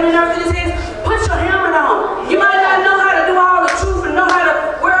power in heaven and earth in his hands. Put your helmet on. You might not know how to do all the truth and know how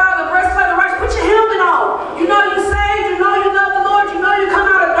to wear all the breastplate of righteousness. Put your helmet on. You know you're saved. You know you love the Lord. You know you come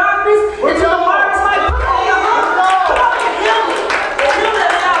out of darkness into the marvelous light. Put on your helmet. Put on your helmet. The helmet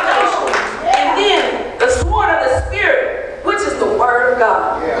of salvation. And then the sword of the Spirit, which is the word of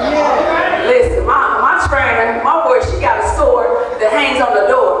God. Listen, my trainer, my boy, she got a sword that hangs on the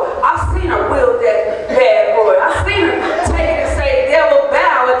door. I've seen her wield that bad boy. I've seen her take it and say, devil,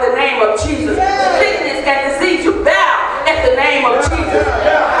 bow at the name of Jesus. Sickness and disease, you bow at the name of Jesus.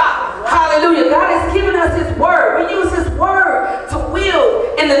 Hallelujah. God has given us his word. We use his word to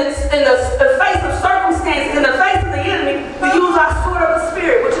wield in the face of circumstances, in the face of the enemy. We use our sword of the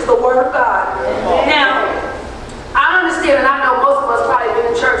Spirit, which is the word of God. Now, I understand and I know most of us probably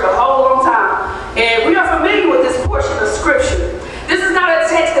been in church a whole long time. And we are familiar with this portion of scripture. This is not a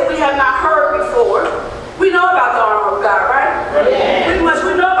text that we have not heard before. We know about the armor of God, right? Pretty much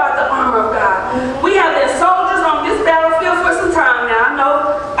we know about the armor of God. We have been soldiers on this battlefield for some time now. I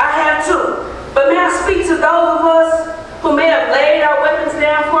know I have too. But may I speak to those of us who may have laid our weapons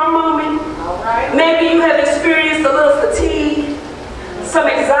down for a moment? Maybe you have experienced a little fatigue, some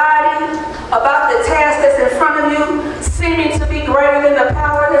anxiety about the task that's in front of you, seeming to be greater than the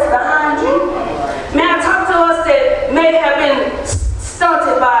power that's behind you. May I talk to us that may have been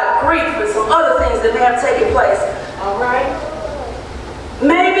stunted by grief and some other things that may have taken place.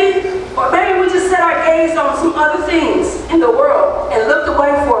 Maybe we just set our gaze on some other things in the world and looked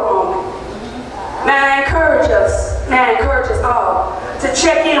away for a moment. May I encourage us, all to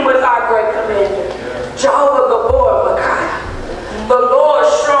check in with our great commander, Jehovah Gabor Micaiah. The Lord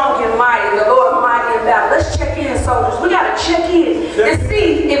strong and mighty, the Lord mighty in battle. Let's check in, soldiers. We got to check in and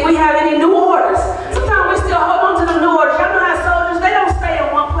see if we have any new orders. Sometimes we still hold on to the new orders. Y'all know how soldiers, they don't stay in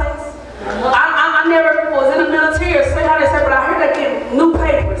one place. I never was in the military or say how they say, but I heard they get new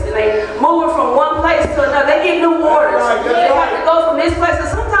papers and they move from one place to another. They get new orders. They have to go from this place. And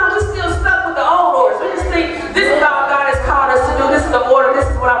sometimes we're still stuck with the old orders. We just think this is all God has called us to do. This is the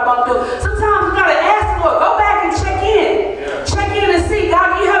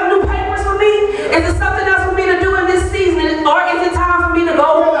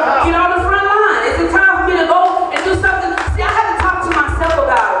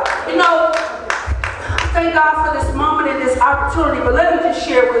opportunity, but let me just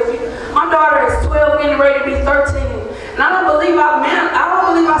share with you. My daughter is 12, getting ready to be 13. And I don't believe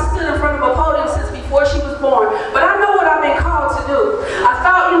I stood in front of a podium since before she was born. But I know what I've been called to do. I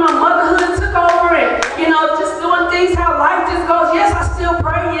thought, motherhood took over and, just doing things how life just goes. Yes, I still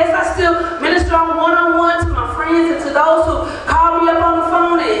pray. Yes, I still minister on one-on-one to my friends and to those who call me up on the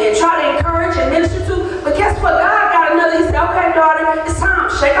phone and try to encourage and minister to. But guess what? God got another. He said, okay, daughter, it's time.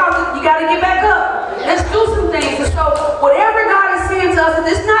 Shake off. You got to get back up. Let's do some things. And so whatever God is saying to us, and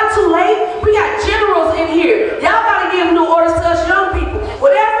it's not too late. We got generals in here. Y'all got to give new orders to us young people.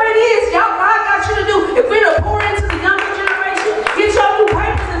 Whatever it is, God got you to do. If we're to pour into the younger generation, get your new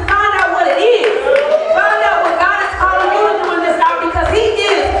papers and find out what it is. Find out what God is calling you to do in this hour, because He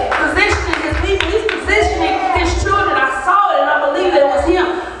is positioning His people. He's positioning His children. I saw it and I believe that it was Him.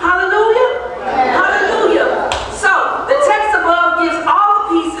 Hallelujah. Hallelujah. So the text above gives all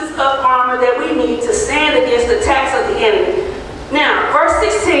pieces of armor that we need to stand against the attacks of the enemy. Now, verse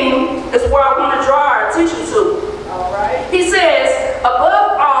 16 is where I want to draw our attention to. All right. He says,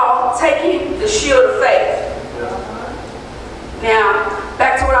 above all, taking the shield of faith. Now,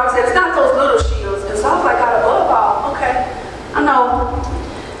 back to what I was saying, it's not those little shields. And so I was like, God, above all, okay. I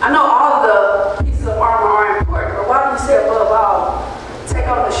know all of the pieces of armor are important, but why do you say above all, take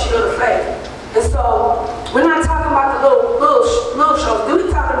on the shield of faith? And so, we're not talking about the little shows.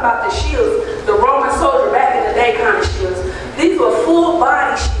 We're talking about the shields, the Roman soldier back in the day kind of shields. These were full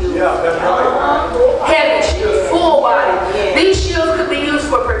body shields. Yeah, that's right. Heavy shields, full body. Yeah. These shields could be used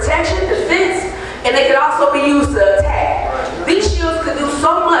for protection, defense, and they could also be used to attack. These shields could do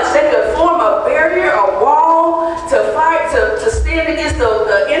so much. They could form a barrier, a wall to fight, to stand against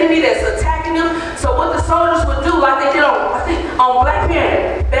the enemy that's attacking them. So what the soldiers would do, like they did on Black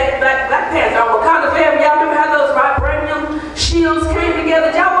Panther, Black Panther, on Wakanda Forever, y'all remember how those vibranium shields came together?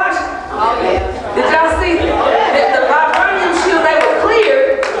 Did y'all watch it? Oh, yeah. Did y'all see? The vibranium shields, they were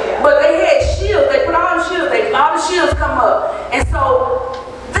clear, but they had shields. They put all the shields come up. And so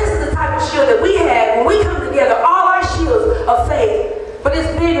this is the type of shield that we have when we come together, all our shields of faith. But it's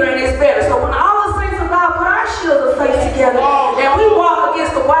bigger and it's better. So when all the saints of God put our shields of faith together and we walk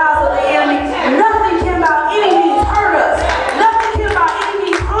against the wiles of the enemy, nothing can by any means hurt us. Nothing can by any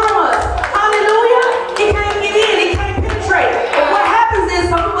means harm us. Hallelujah. It can't get in. It can't penetrate. But what happens is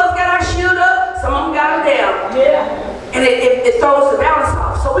some of us got our shield up, some of them got it down. Yeah. And it throws the balance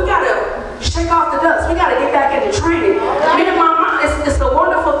off. So we got to shake off the dust. We got to get back into training. Me and my mom, it's a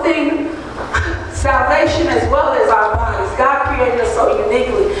wonderful thing. Salvation as well as our bodies. God created us so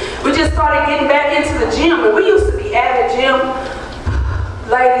uniquely. We just started getting back into the gym, and we used to be avid gym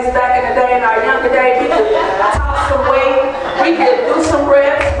ladies back in the day. In our younger days, we could toss some weight, we could do some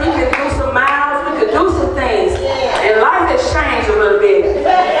reps, we could do some miles, we could do some things. And life has changed a little bit.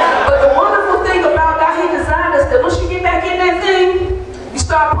 But the wonderful thing about God, He designed us that once you get back in that thing, you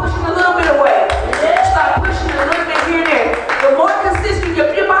start pushing a little bit away. You start pushing a little bit here and there. The more consistent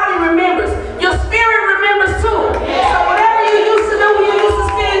your body remembers, your spirit remembers too. So whatever you used to do, you used to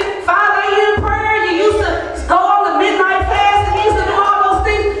spend 5 a.m. in prayer, you used to go on the midnight fast, and you used to do all those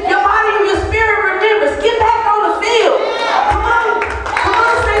things, your body and your spirit remembers. Get back on the field. Come on,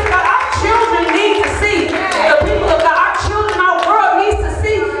 saints. God, our children need to see the people of God. Our children, our world needs to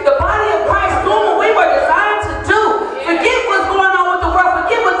see the body of Christ doing what we were designed to do. Forget what's going on with the world.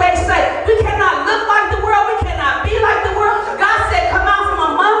 Forget what they say. We cannot look like the world. We cannot be like the world. God said, come out from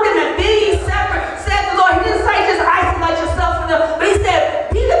among them and be ye separate, said the Lord. He didn't say just isolate yourself from them, but He said,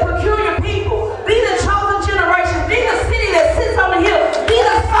 be the peculiar people, be the chosen generation, be the city that sits on the hill, be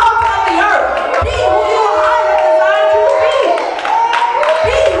the salt of the earth, be who you are designed you to be.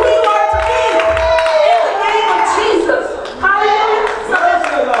 Be who you are to be. In the name of Jesus. Hallelujah.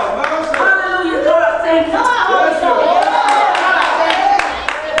 Hallelujah. Lord, I thank you.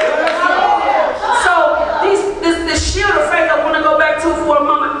 This shield of faith, I want to go back to for a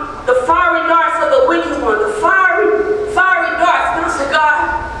moment. The fiery darts of the wicked one. The fiery darts. And I said, God,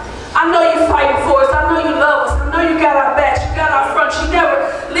 I know you're fighting for us. I know you love us. I know you got our backs. You got our front. You never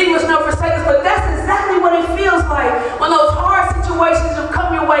leave us nor forsake us. But that's exactly what it feels like when those hard situations have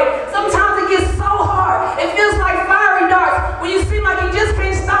come your way. Sometimes it gets so hard. It feels like fiery darts when you seem like you just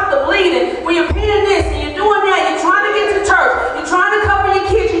can't stop the bleeding. When you're peeing this and you're doing that, you're trying to get to church. You're trying to cover your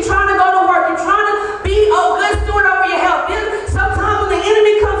kids. You're trying to go to work. You're trying to be a good steward over your health. Sometimes when the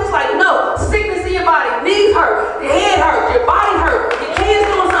enemy comes, it's like, no, sickness in your body, knees hurt, your head hurt, your body hurt, your kids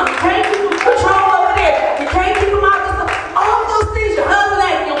doing something, you can't keep them control over there, you can't keep them out of stuff. All those things, your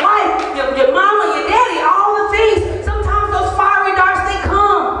husband, your wife, your mama, your daddy, all the things. Sometimes those fiery darts, they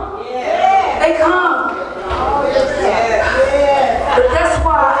come. Yeah. They come. Oh, yeah. But that's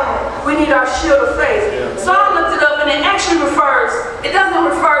why we need our shield of faith. So I looked it up, and it actually refers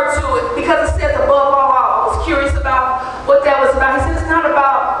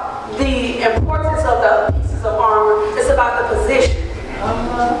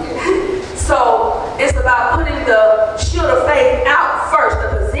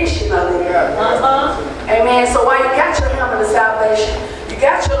And so while you got your helmet of salvation, you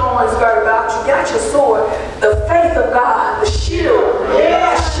got your loins girded about, you got your sword, the faith of God, the shield.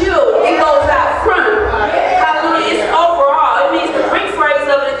 The shield, it goes out front. Hallelujah. It's overall. It means the Greek phrase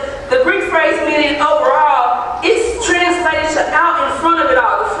of it, the Greek phrase meaning overall, it's translated to out in front of it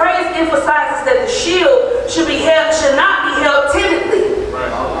all. The phrase emphasizes that the shield should not be held timidly.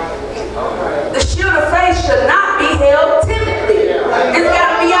 The shield of faith should not be held timidly. It's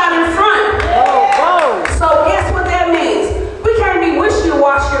got to be out in front. So guess what that means? We can't be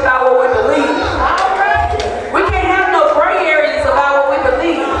wishy-washy about what we believe. We can't have no gray areas about what we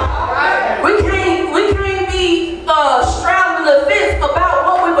believe. We can't be straddling the fence about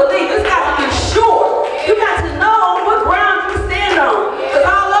what we believe. It's got to be sure. You got to know what ground you stand on. Because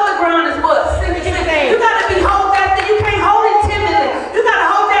all other ground is what? You got to hold that thing. You can't hold it timidly. You got to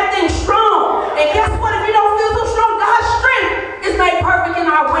hold that thing strong. And guess what? If you don't feel so strong, God's strength is made perfect in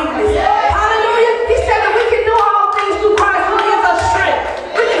our weakness. Hallelujah. He said that we can do all things through Christ who gives us strength.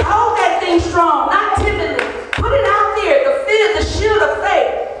 We can hold that thing strong, not timidly. Put it out there, the shield of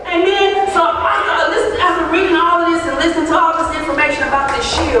faith. Amen. So after reading all of this and listening to all this information about this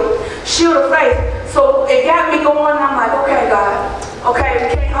shield of faith, so it got me going. I'm like, okay, God. Okay,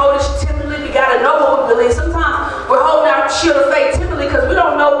 we can't hold it timidly. We got to know what we believe. Sometimes we're holding our shield of faith timidly because we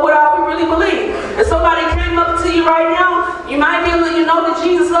don't know what all we really believe. If somebody came up to you right now, you might be able to, that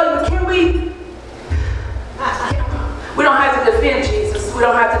Jesus loves you, but can we? We don't have to defend Jesus. We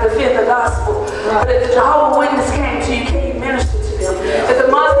don't have to defend the gospel. But if the Jehovah's Witness came to you, can you minister to them? If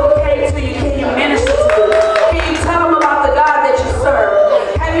the Muslim came to you, can you minister to them? Can you tell them about the God that you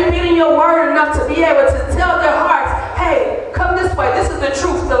serve? Have you been in your word enough to be able to tell their hearts, hey, come this way. This is the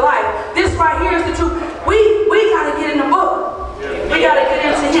truth, the life. This right here is the truth. We got to get in the book. We got to get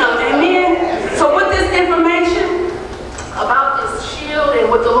into him. Amen? So with this information about this shield and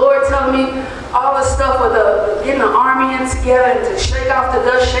what the Lord telling me, all the stuff with getting the army in together and to shake off the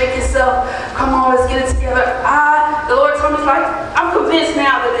dust, shake yourself. Come on, let's get it together. The Lord told me, I'm convinced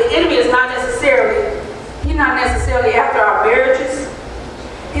now that the enemy is he's not necessarily after our marriages.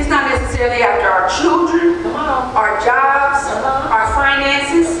 He's not necessarily after our children, our jobs, our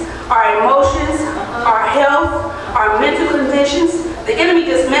finances, our emotions, our health, our mental conditions. The enemy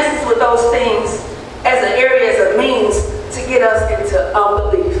just messes with those things as an area, as a means to get us into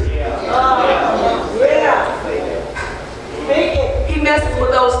unbelief. He messes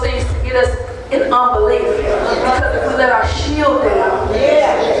with those things to get us in unbelief. Because if we let our shield down,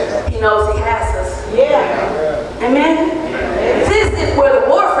 he knows he has us. Amen? This is where the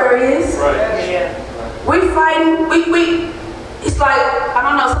warfare is. We fighting, it's like, I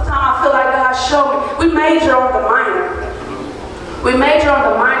don't know, sometimes I feel like God showed me, we major on the minor. We major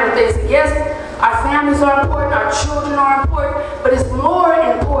on the minor things. Yes, our families are important, our children are important, but it's more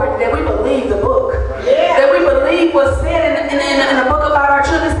important that we believe the book. That we believe what's said in the book about our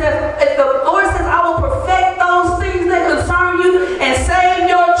children. It says, if the Lord says, I will perfect those things that concern you and save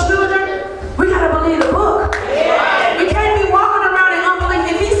your children, we got to believe the book. We can't be walking around in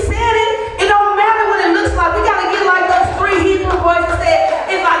unbelief. If he said it, it don't matter what it looks like. We got to get like those 3 Hebrew boys that said,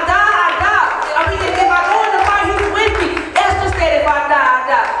 if I die, I die. I mean, if I go in the fight, he's with me. Esther said, if I die, I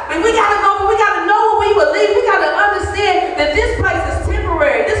die. I mean, we got to go, but we got to know what we believe. We got to understand that this place is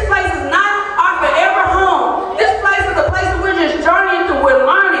temporary. This place is not our forever home. This place is a place that we're just journeying through. We're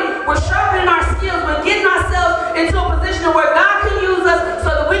learning. We're sharpening our skills. We're getting ourselves into a position where God can use us so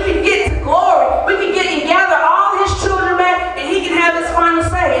that we can get to glory. We can get and gather all his children back, and he can have his final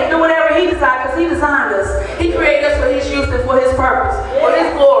say and do whatever he desires, because he designed us. He created us for his use and for his purpose, for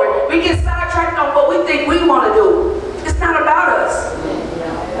his glory. We get sidetracked on what we think we want to do. It's not about us.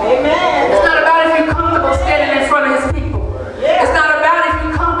 Amen. It's not about if you're comfortable standing in front of his people. It's not about if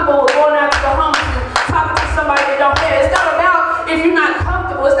you're comfortable with going out to the homeless and talking to somebody that don't care. It's not about if you're not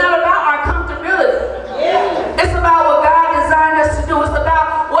comfortable. It's not about our comfortability. It's about what God designed us to do. It's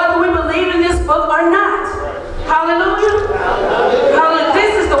about whether we believe in this book or not. Hallelujah. Hallelujah.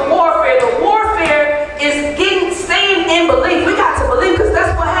 This is the warfare. The warfare is staying in belief. We got to believe, because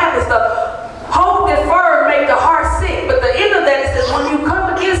that's what happens. The hope deferred make the heart sick. But the end of that, it says when you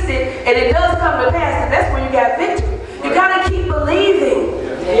come against it and it does come to pass, that's when you got victory. You got to keep believing.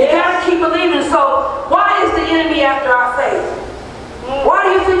 You got to keep believing. So why is the enemy after our faith? Why do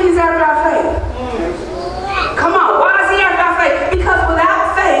you think he's after our faith? Come on. Why is he after our faith? Because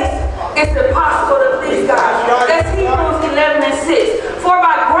without faith, it's impossible to please God. That's Hebrews 11:6. For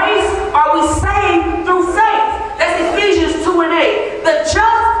by grace are we saved through faith. That's Ephesians 2:8. The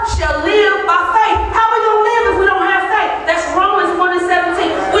just shall live by faith. How are we going to live if we don't have faith? That's Romans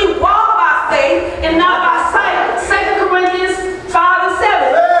 1:17. We walk by faith and not by sight. 2 Corinthians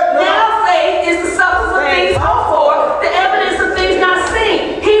 5:7. Now faith is the substance of things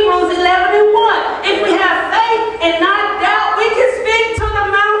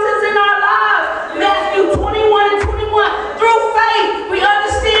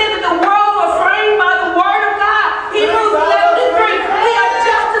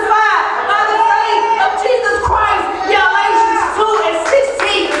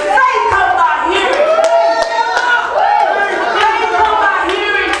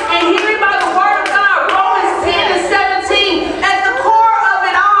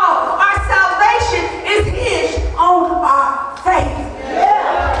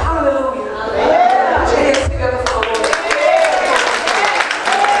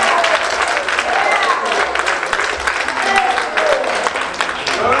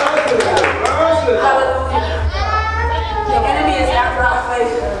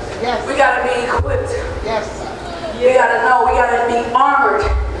Yes. We got to be equipped. Yes. We got to know. We got to be armored.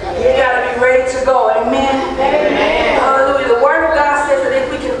 We got to be ready to go. Amen. Amen. Hallelujah. The Word of God says that if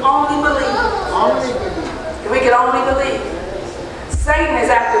we can only believe, if we can only believe, Satan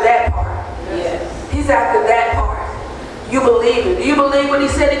is after that part. Yes. He's after that part. You believe it. Do you believe what he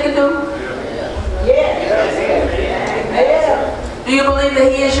said he can do? Yes. Yes. Do you believe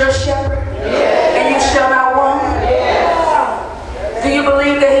that he is your shepherd? Yes. And you shall not want? Yes. Do you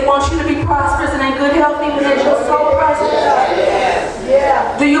believe that he wants you to be prosperous and in good health even as your soul prospers? Yes.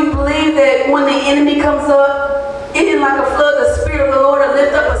 Yeah. Do you believe that when the enemy comes up, in like a flood, the Spirit of the Lord will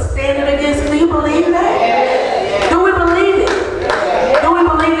lift up a standard against him? Do you believe that? Yes. Do we believe it? Do we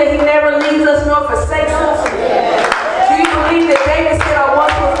believe that he never leaves us nor forsakes us? Do you believe that David said, I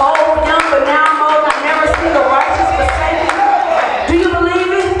once was old, young, but now I'm old, I never seen the righteous forsaken? Do you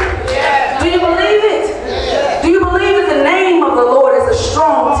believe it? Do you believe it? Do you believe that the name of the Lord is a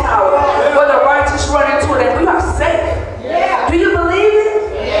strong tower where the righteous run into it and we are safe? Do you believe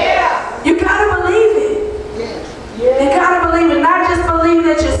it? You gotta believe it. You gotta believe it. Not just believe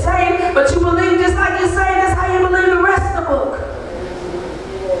that you're saved, but you believe just like you're saved. That's how you believe the rest of the book.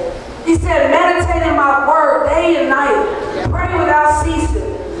 He said, meditate in my word day and night. Pray without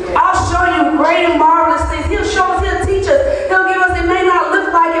ceasing. I'll show you great and marvelous things. He'll show us, he'll teach us. He'll give us, it may not look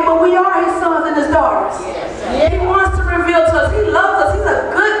like it, but we are his sons and his daughters. He wants to reveal to us. He loves us. He's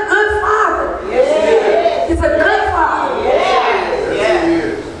a good, good father. He's a good father.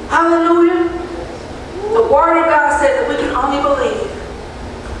 Hallelujah. The word of God says that we can only believe.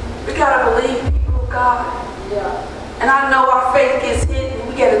 We got to believe, people of God. And I know our faith gets hit.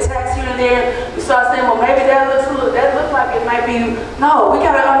 We get attacks here and there. We start saying, well, maybe that looks like it might be. No, we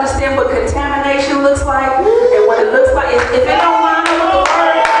got to understand what contamination looks like and what it looks like. If it don't line up with the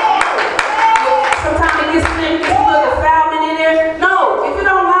word, sometimes it gets a little defilement in there. No, if it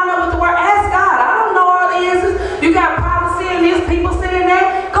don't line up with the word, ask God. I don't know all the answers. You got prophets saying this, people saying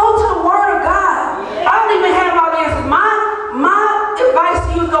that. Go to the word of God. I don't even have all the answers. My advice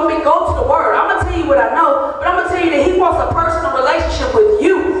to you is going to be go to the word. I'm going to tell you what I know, but I'm going to tell you that he wants a personal relationship with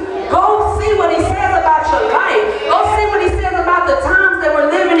you. Go see what he says about your life. Go see what he says about the times that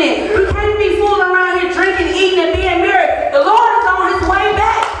we're living in. We can't be fooling around here drinking, eating, and being married. The Lord is on his way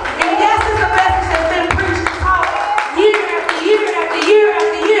back. And yes, it's a message that's been preached and taught year after year after year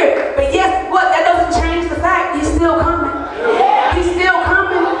after year. But yes, what? That doesn't change the fact he's still coming. He's still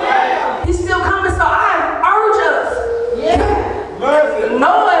coming. He's still coming. So I urge us.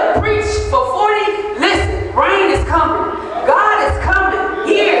 Noah preached for 40. Listen, rain is coming. God is coming.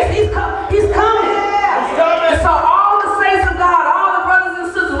 Years. He's coming. And so all the saints of God, all the brothers and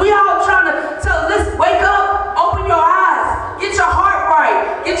sisters, we all trying to tell, listen, wake up, open your eyes, get your heart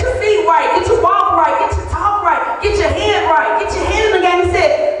right, get your feet right, get your walk right, get your talk right, get your head right, get your head in the game. He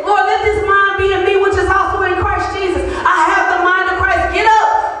said, Lord, let this mind be in me, which is also in Christ Jesus. I have the mind of Christ. Get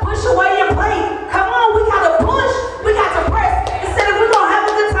up, push away your plate. Come on, we got to push, we got to press. Instead of we're going to have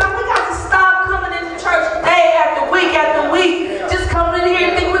a good time, we got to stop coming into church day after week after week. Just coming in here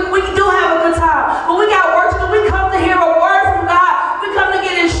and think we do have a good time. But we got work to do. We come to hear a word from God. We come to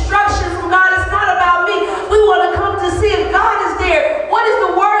get instruction from God. It's not about me. We want to come to see if God is there. What is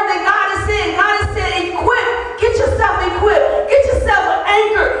the word that God has said? God has said equip. Get yourself equipped. Get yourself an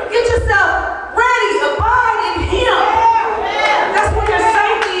anchor. Get yourself ready. Abide in him. That's where your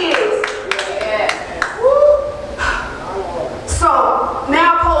safety is. So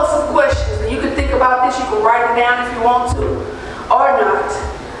now I pose some questions. And you can think about this. You can write it down if you want to or not.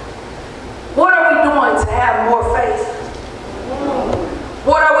 What are we doing to have more faith?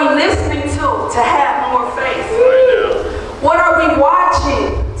 What are we listening to have more faith? What are we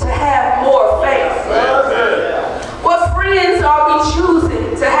watching to have more faith? What friends are we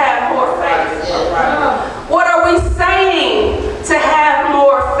choosing to have more faith? What are we saying to have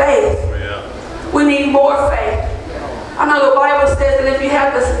more faith? We need more faith. I know the Bible says that if you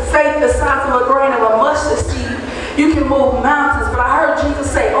have the faith the size of a grain of a mustard seed, you can move mountains. But I heard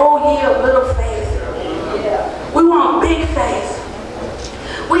Jesus say, oh, ye of little faith. We want big faith.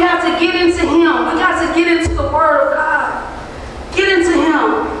 We have to get into him. We got to get into the word of God. Get into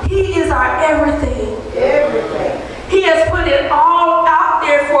him. He is our everything. He has put it all out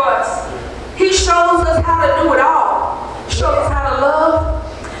there for us. He shows us how to do it all. He shows us how to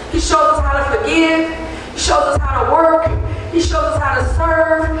love. He shows us how to forgive. He shows us how to work. He shows us how to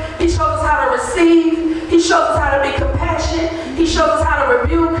serve. He shows us how to receive. He shows us how to be compassionate. He shows us how to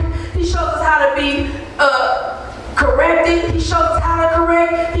rebuke. He shows us how to be corrected. He shows us how to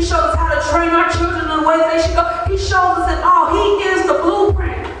correct. He shows us how to train our children in the way they should go. He shows us it all. He is the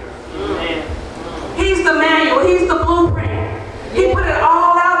blueprint. He's the manual. He's the blueprint. He put it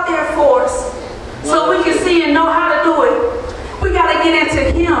all out there didn't know how to do it. We got to get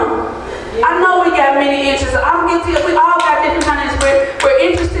into Him. I know we got many interests. I'm guilty of, we all got different kind of interests. We're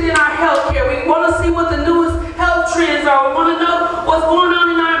interested in our health care. We want to see what the newest health trends are. We want to know what's going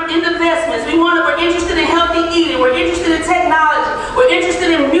on in investments. We're interested in healthy eating. We're interested in technology. We're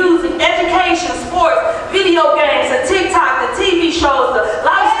interested in music, education, sports, video games, the TikTok, the TV shows, the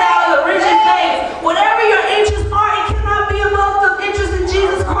lifestyle, the rich and famous. Whatever your interests are, it cannot be above the interest in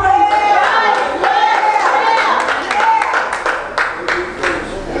Jesus Christ.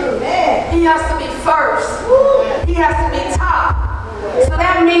 He has to be first. He has to be top. So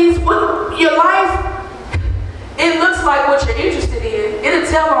that means when your life, it looks like what you're interested in. It'll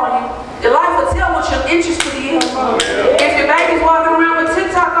tell on you. Your life will tell what you're interested in. If your baby's walking around with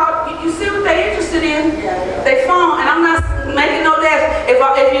TikTok, you see what they're interested in. They phone, and I'm not making no dash. If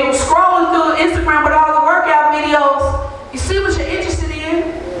you're scrolling through Instagram with all the workout videos, you see what you're interested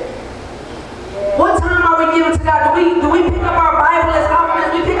in. What time are we giving to God? Do we pick up our Bible as often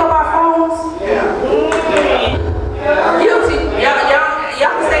as we pick up our phones? Guilty.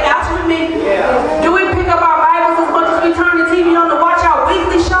 Y'all can say ouch with me. Do we pick up our Bibles as much as we turn the TV on to watch our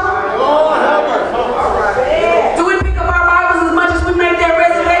weekly show? Do we pick up our Bibles as much as we make that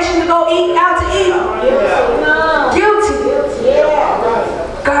reservation to go out to eat? Guilty.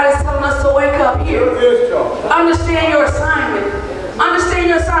 God is telling us to wake up here. Understand your assignment. Understand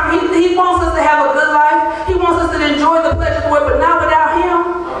your assignment. He wants us to have a good life. He wants us to enjoy the pleasure of the Lord, but not without Him.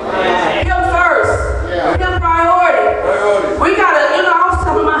 Him first. Him priority. We gotta, I was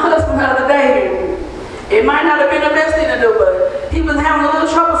telling my husband the other day, it might not have been the best thing to do, but he was having a little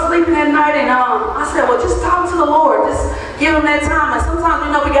trouble sleeping at night, and I said, well, just talk to the Lord. Just give Him that time. And sometimes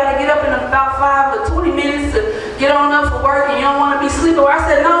we gotta get up in about 5 or 20 minutes to get on up for work, and you don't want to be sleeping. I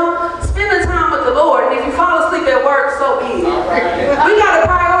said, no, spend the time with the Lord, and if you fall asleep at work, so be it. We gotta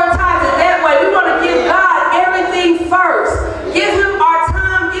prioritize it that way. We want to give God everything first. Give Him our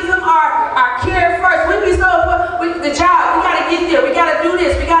time, give Him our care first. We be so, the job, we gotta get there, we gotta do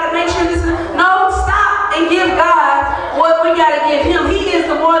this, we gotta make sure this is, no, stop and give God what we gotta give Him. He is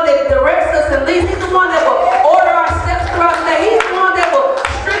the one that directs us and leads. He's the one that will order our steps throughout the day. He's the one that will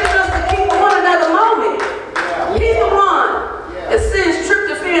strengthen us to keep one another moment. He's the one that sends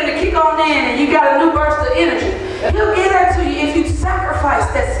tryptophan to kick on in and you got a new burst of energy. He'll get that to you if you sacrifice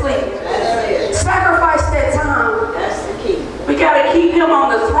that sleep. Sacrifice that time. That's the key. We gotta keep Him on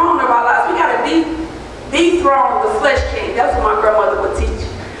the throne of our lives. We gotta dethrone the flesh king. That's what my grandmother would teach.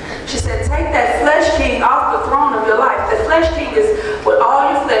 She said, take that flesh king off the throne of your life. The flesh king is what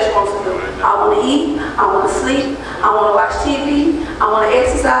all your flesh wants to do. I want to eat. I want to sleep. I want to watch TV. I want to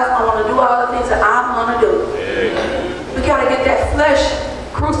exercise. I want to do all the things that I want to do. We got to get that flesh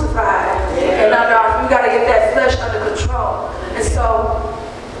crucified. And we got to get that flesh under control. And so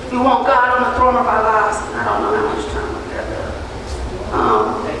we want God on the throne of our lives. I don't know how much time we got left.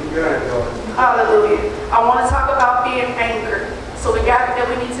 Hallelujah. I want to talk about being anchored. So we got that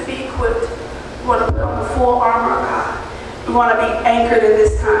we need to be equipped. We want to put on the full armor of God. We want to be anchored in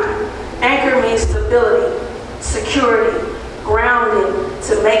this time. Anchor means stability, security, grounding,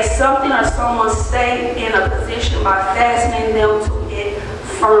 to make something or someone stay in a position by fastening them to it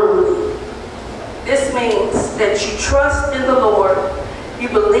firmly. This means that you trust in the Lord, you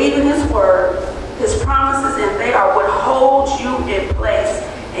believe in His word, His promises, and they are what holds you in place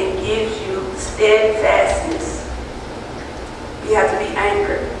and gives you steadfastness. You have to be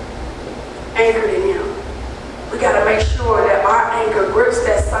anchored in Him. We got to make sure that our anchor grips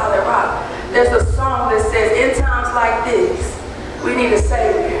that solid rock. There's a song that says, in times like these, we need a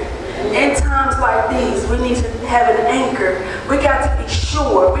Savior. In times like these, we need to have an anchor. We got to be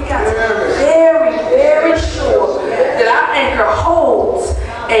sure. We got to be very, very sure that our anchor holds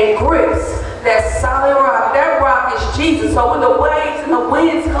and grips that solid rock. That rock is Jesus. So when the waves and the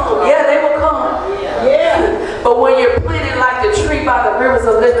winds come, yeah, they will come. Yeah. But when you're planted like the tree by the rivers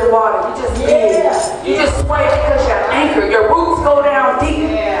of living water, you just you just sway because you're anchored. Your roots go down deep.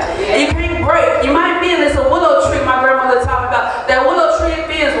 And you can't break. You might be in this willow tree my grandmother taught me about. That willow tree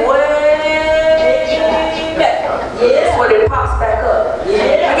bends way back. That's when it pops back up. We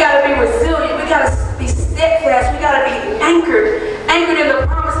got to be resilient. We got to be steadfast. We got to be anchored in the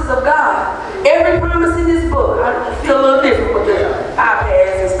promises of God. Every promise in this book, I feel a little different with the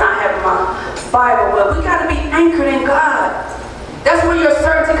iPads. It's not having my Bible, but we got to be anchored in God. That's where your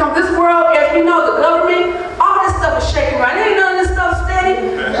certainty comes. This world, as we know, the government, all this stuff is shaking right. Ain't none of this stuff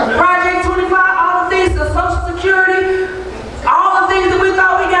steady. Project 25, all the things, the Social Security, all the things that we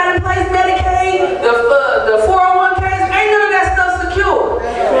thought we got in place, Medicaid, the 401ks, ain't none of that stuff secure.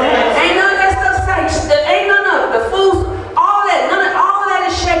 Ain't none of that stuff safe. Ain't none of it. The foods, all that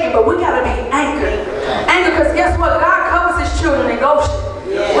is shaking, but we got to be anchored. Anchored because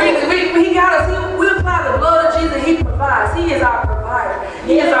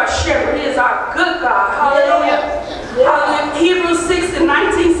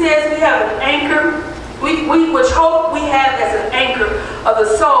says we have an anchor, which hope we have as an anchor of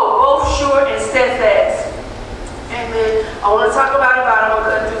the soul, both sure and steadfast. Amen. I want to talk about it, but I'm going to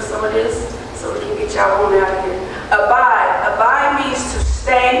cut through some of this so we can get y'all on out of here. Abide. Abide means to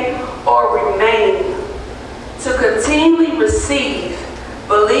stay or remain. To continually receive,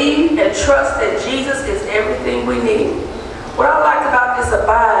 believe, and trust that Jesus is everything we need. What I liked about this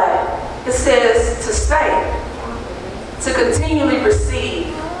abide, it says to stay. To continually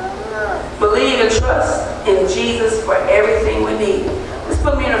receive, believe, and trust in Jesus for everything we need. This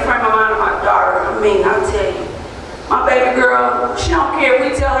put me in a frame of mind of my daughter. I mean, I'll tell you. My baby girl, she don't care if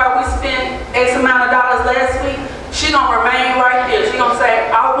we tell her we spent X amount of dollars last week. She gonna remain right there. She gonna say,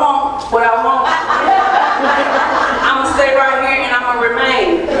 I want what I want. I'm gonna stay right here and I'm gonna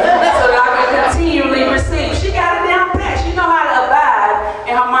remain so that I can continually receive. She got it down pat. She know how to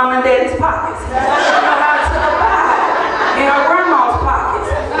abide in her mom and daddy's pockets. She know how to abide in her grandma's pockets.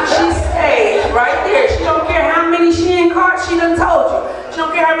 She stays right there. She don't care how many Shein carts she done told you. She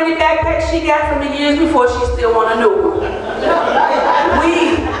don't care how many backpacks she got from the years before, she still want a new one.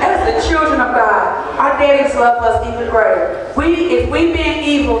 We, as the children of God, our daddies love us even greater. If we being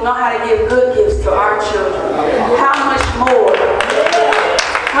evil know how to give good gifts to our children, how much more?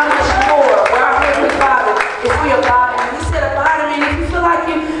 How much more? We're our Heavenly Father, if we abide in Him. He said abide in me, and if you feel like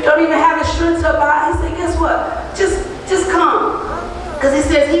you don't even have the strength to abide, He said, guess what? Just come. Because He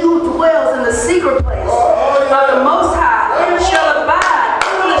says, he who dwells in the secret place of the Most High shall abide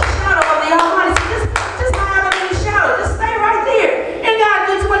under the shadow of the Almighty. So just hide under the shadow. Just stay right there. You ain't got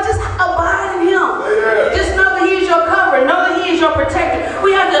to do too much. Just abide in Him. Just know that He is your cover. Know that He is your protector.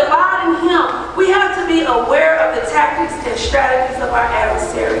 We have to abide in Him. We have to be aware of the tactics and strategies of our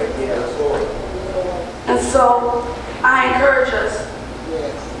adversary. And so, I encourage us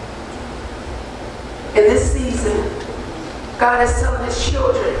in this season, God is telling His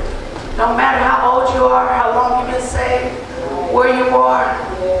children, no matter how old you are, how long you've been saved, where you are,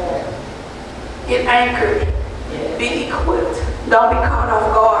 get anchored, be equipped. Don't be caught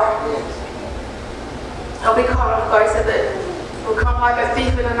off guard. Don't be caught off guard. He said that we'll come like a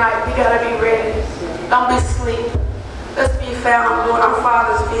thief in the night. We got to be ready. Don't be asleep. Let's be found doing our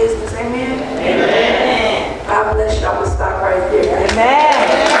Father's business. Amen? Amen. God bless you. I'm going to stop right there. Amen.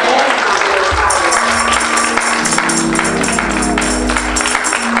 Amen.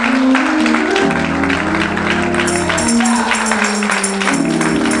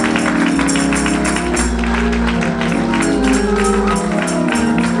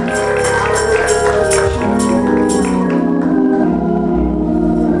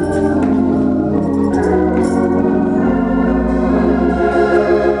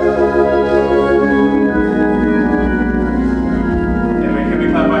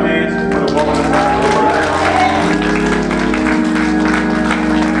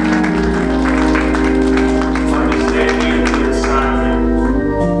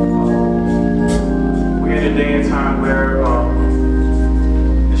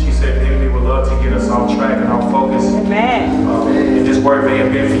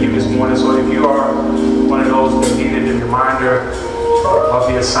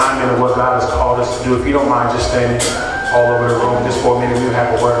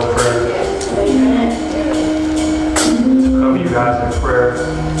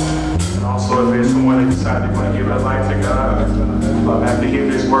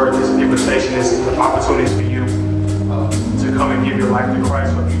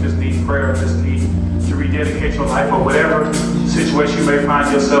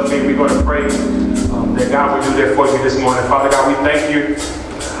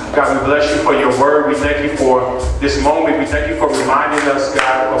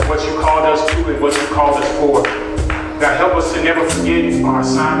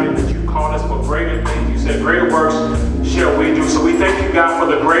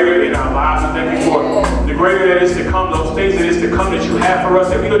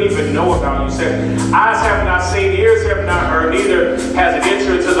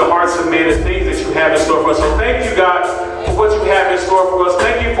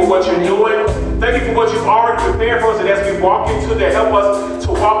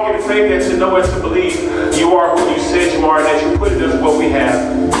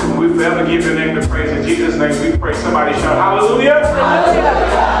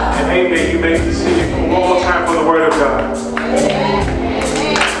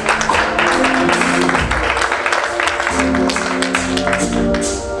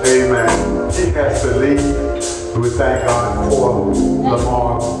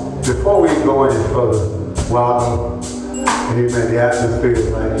 The atmosphere is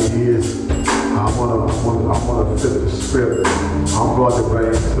like it is I want to fit the spirit. I'm going to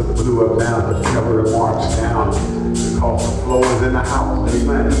bring Sister Blue up down to cover her remarks down because the flow is in the house.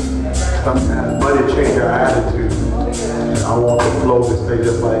 Amen. Sometimes money changes our attitude. And I want the flow to stay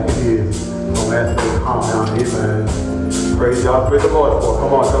just like it is. Don't ask me to calm down. Amen. Praise God. Praise the Lord for it.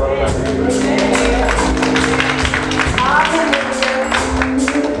 Come on, tell them.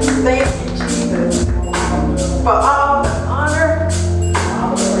 Thank you, Jesus, for all the honor,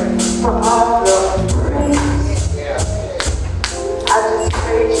 for all the praise. I just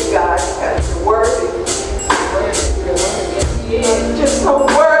praise you, God, because you're worthy. You're just so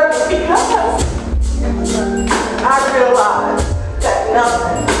worthy because I realize that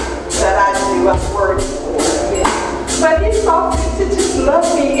nothing that I do I'm worthy for. But He saw fit to just love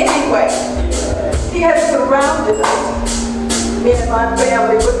me anyway. He has surrounded us, me and my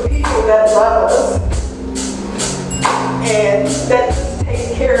family, with people that love us and that just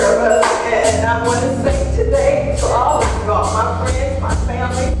take care of us. And I want to say today to all of you, all my friends, my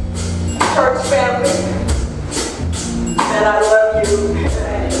family, church family, that I love you.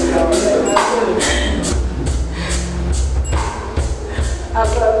 I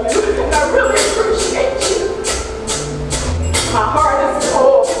love you, and I really appreciate you. My heart is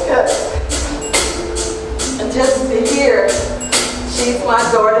full because just to hear, she's my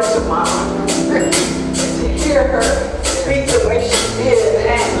daughter's mom, to hear her speak the way she did,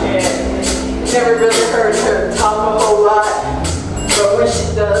 and never really heard her talk a whole lot, but when she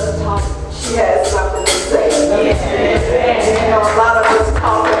does talk, she has something to say. You know, a lot of us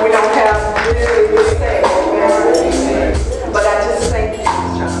talk and we don't have really to say. But I just thank you,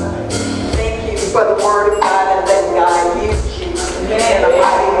 Chrishanna. Thank you for the word of God and let God use you in a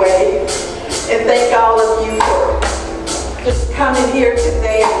mighty way. And thank all of you for just coming here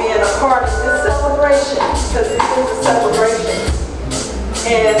today and being a part of this celebration, because it is a celebration.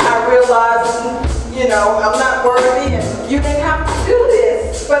 And I realize, you know, I'm not worthy and you didn't have to do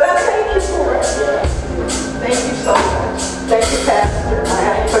this, but I thank you for it. Thank you so much. Thank you, Pastor. I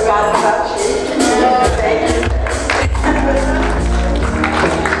haven't forgotten about you. Thank you.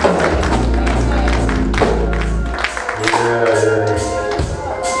 Yeah.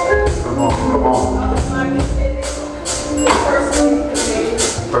 Come on.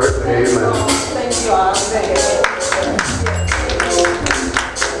 First, amen. Thank you all.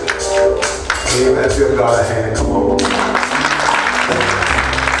 Amen. Give God a hand. Come on.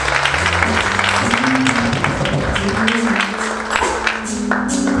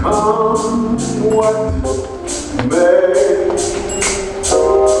 Come what may,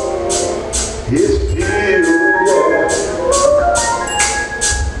 it's still yes.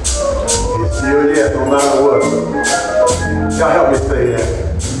 It's still yes, no matter what. Y'all help me say that.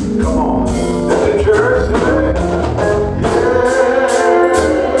 Come on. Let the church say, yeah.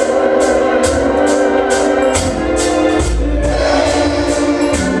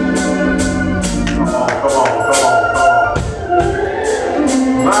 Come on.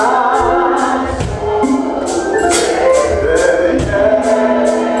 My soul said yeah.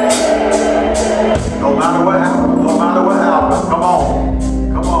 No matter what happens, come on.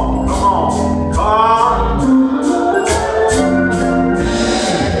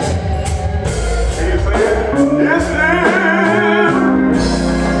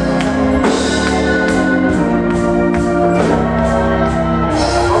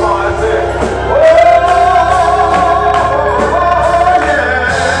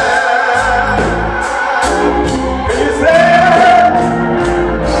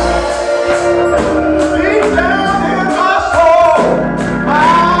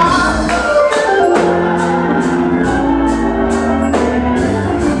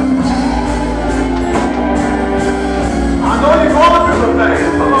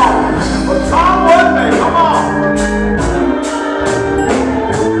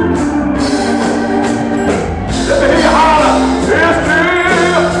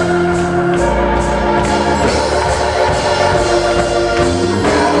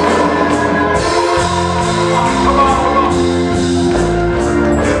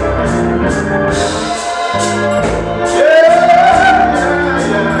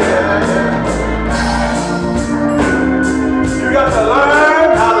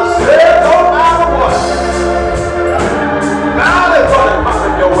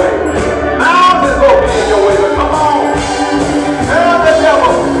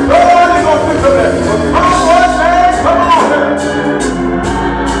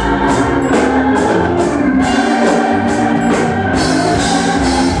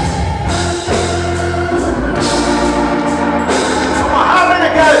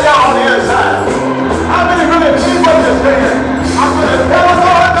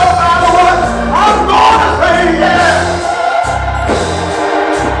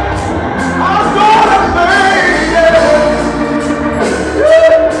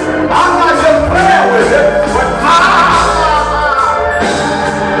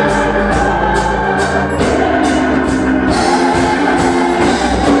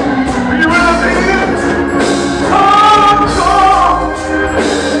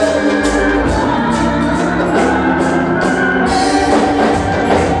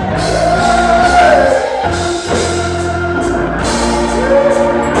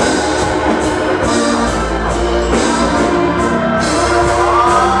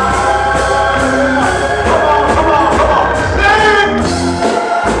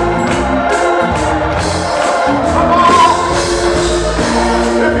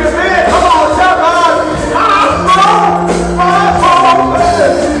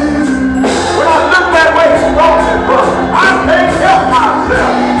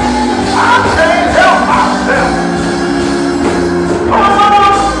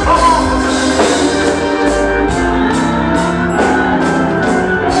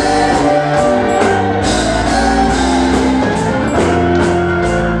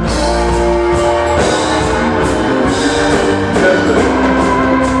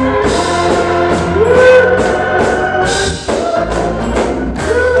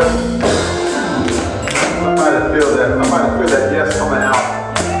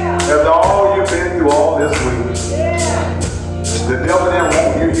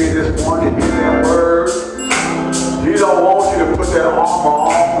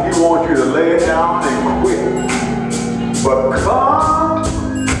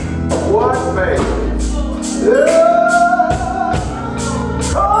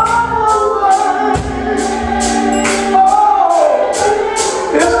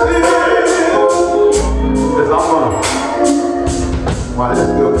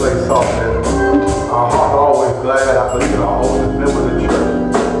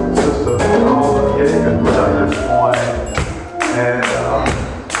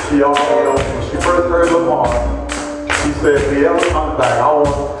 just heard Lamar. She said, if he ever comes back, I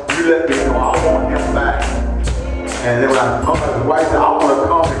want you let me know. I want him back. And then when I come back, his wife said, I want to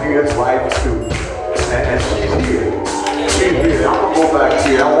come and hear his wife too. And she's here. She's here. I'm going to go back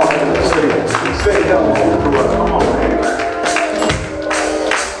here. I want him to say hello to us. Come on, man.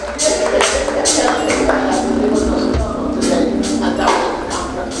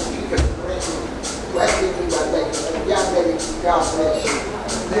 God bless you.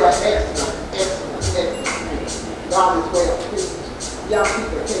 You are excellent, excellent. God is well pleased. Young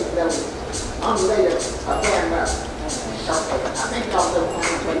people take notice. I'm later a grandmother. I think y'all know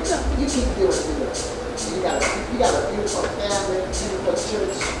what you keep doing good. You got a beautiful family, beautiful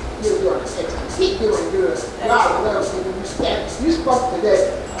church. You're doing excellent. Keep doing good. God loves you. You spoke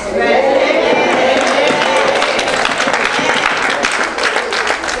today. Amen.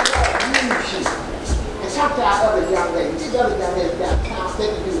 Talk to our other young ladies. These other young ladies got time.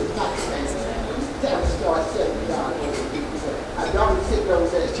 They can do the type of things. Tell the story, tell the God. I don't sit over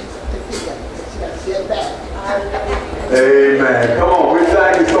there. She got set back. Amen. Come on. We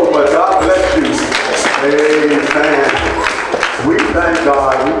thank you so much. God bless you. Amen. We thank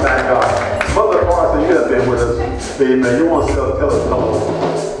God. We thank God. Mother Parson, you have been with us. Amen. You want to tell us hello.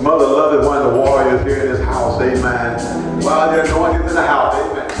 Mother Love is one of the warriors here in this house. Amen. While they're anointed in the house.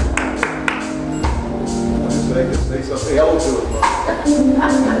 Amen. Say something else to it.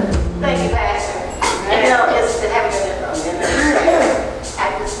 Thank you, Pastor. You know, it's to have been in the I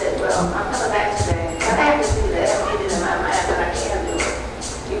just said, well, I'm coming back today. But I have to do that. I need it in my mind that I can do it.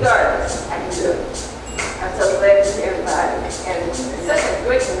 Regardless, I can do it. I'm so glad to see everybody. And it's such a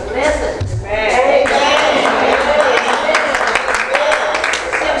great message. Amen.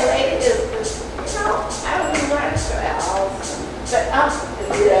 I don't even know how to start out. But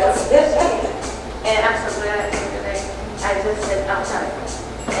and I'm so glad I came today. I just said, I'm sorry.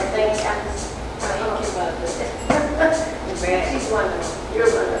 And thank you. Thank you about this. She's wonderful.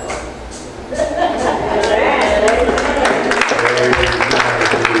 You're wonderful.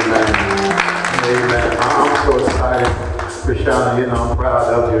 Amen. I'm so excited, Chrishanna. You know, I'm proud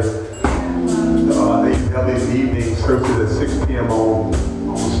of you. They have these evening services at 6 p.m. on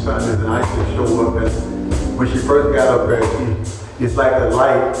Sundays, and I used to show up. And when she first got up there, it's like the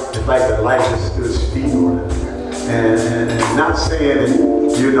light just stood still. And not saying that,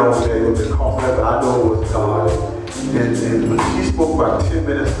 you know, that it was because of it, but I know it was God. And when she spoke about 10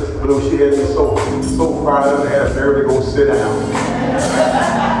 minutes, she had me so fired up, I had a nerve to go sit down.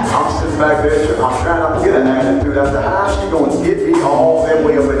 I'm sitting back there, I'm trying to get an attitude. I said, how's she going to get me all that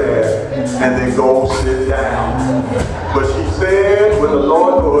way over there and then go sit down? But she said what the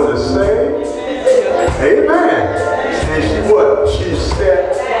Lord told her to say. Amen. And she sat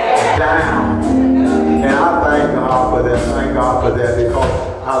down. And I thank God for that. Thank God for that, because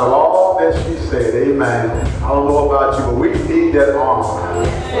out of all that she said, amen, I don't know about you, but we need that armor.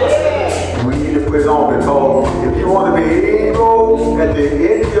 We need to put it on, because if you want to be able at the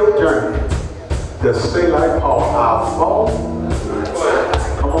end of your journey to say like Paul, I fought.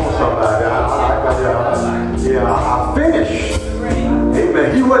 Come on, somebody. I finished. Amen.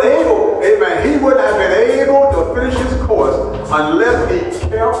 He wasn't able. Amen. He wouldn't have been able to finish his course unless he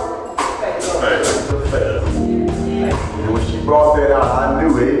kept the faith. And when she brought that out, I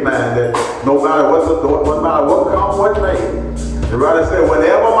knew, amen, that no matter what comes, what may. The writer said,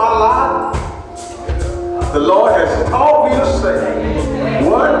 whatever my lot, the Lord has taught me to say,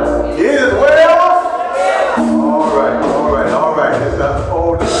 what? It is well. All right. It's that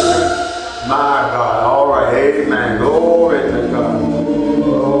old my God. All right. Amen. Glory to God.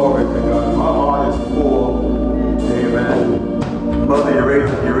 Glory to God. My heart is full. Amen. Mother, you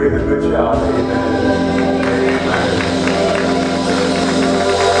raised a good child. Amen.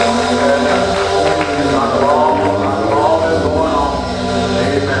 All that's going on.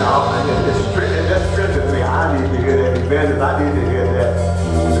 Amen. That strengthens me. I need to hear that. Evangelist, I need to hear that.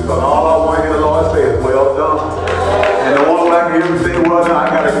 Because all I want to hear the Lord say is, well done. And the one I can hear him say, well done, I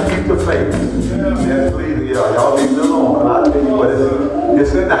got to keep the faith. Yes, please, y'all leave me alone. But I tell you what,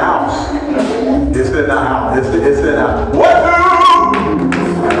 it's in the house. It's in the house. It's in the house. What do?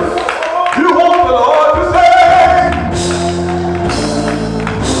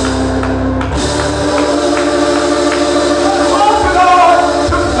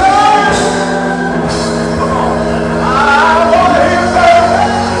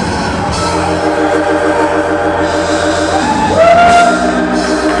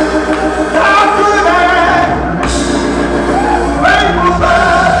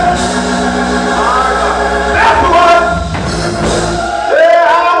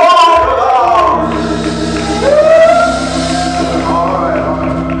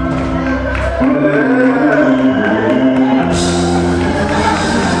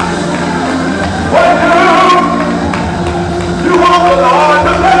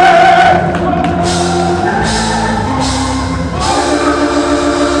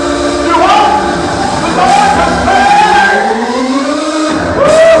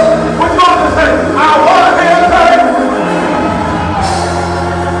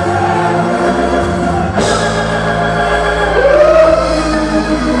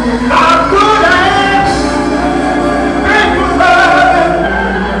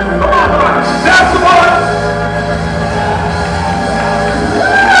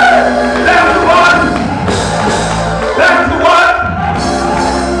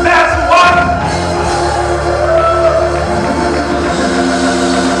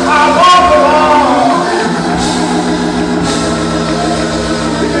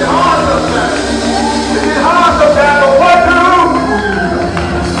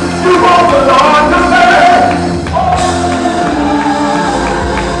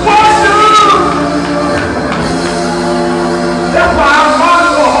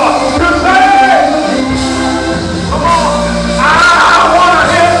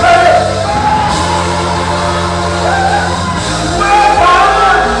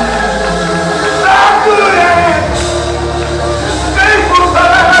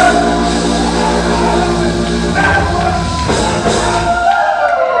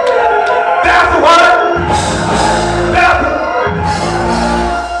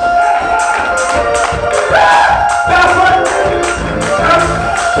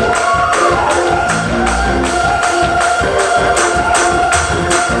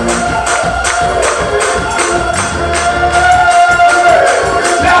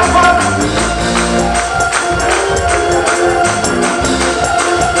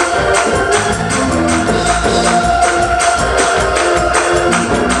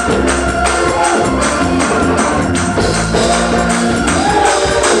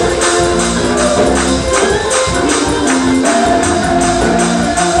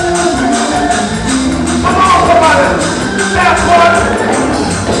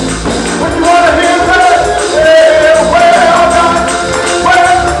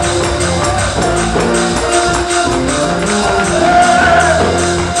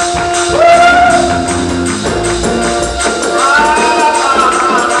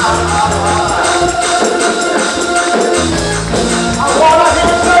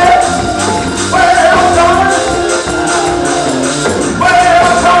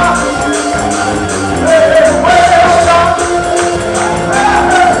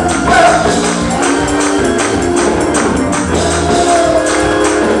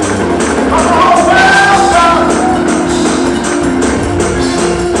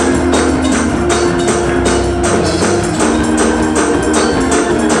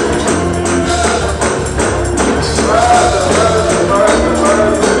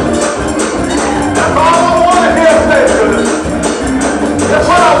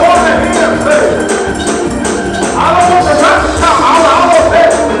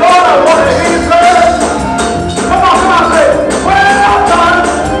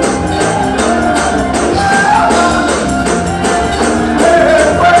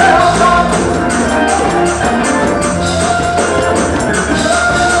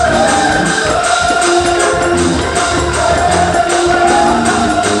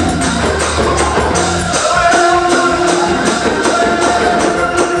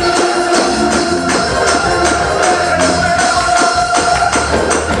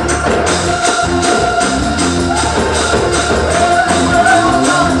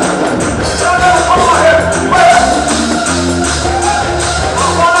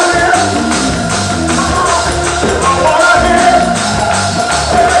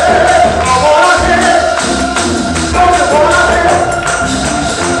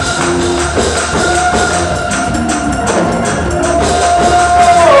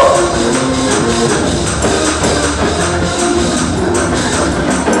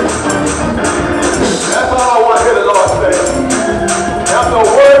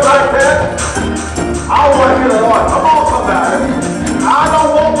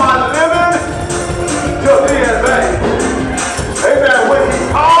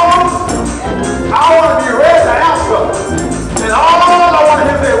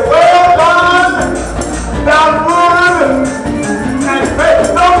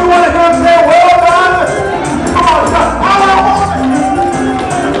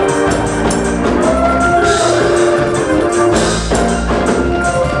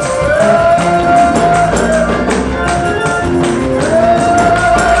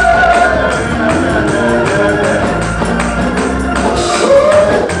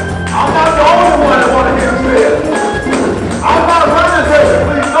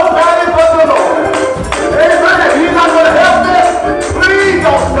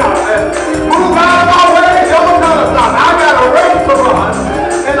 stop. Move out of my way, don't never stop. I got a race to run,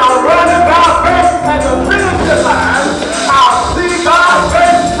 and I'm running God's race at the finish line. I'll see God's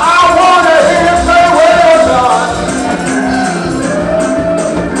face. I want to hear him say, well done.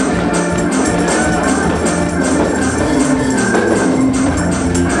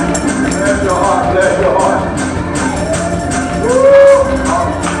 Bless your heart, bless your heart.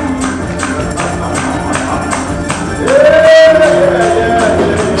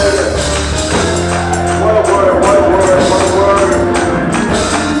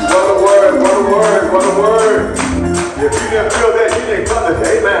 If you didn't feel that, you didn't come to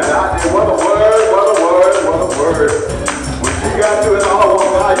say, amen. I did. What a word, what a word, what a word. When you got to it all,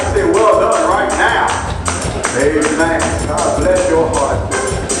 God, you say, well done right now. Amen. God bless your heart.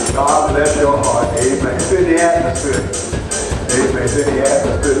 God bless your heart. Amen. It's in the atmosphere. Amen. It's in the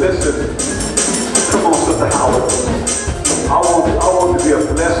atmosphere. Listen. Come on, Sister Howard. I want to be a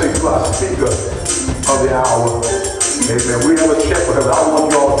blessing to our speaker of the hour. Amen. We never check with her, but I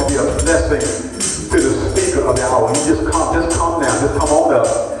want you all to be a blessing to the speaker of the hour. You just come down, just come on up.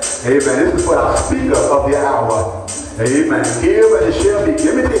 Amen. This is for our speaker of the hour. Amen. Give and it shall be.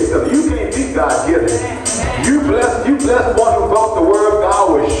 Let me tell you something. You can't beat God giving. You bless one who brought the word of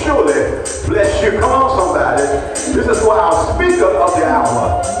God will surely bless you. Come on, somebody. This is for our speaker of the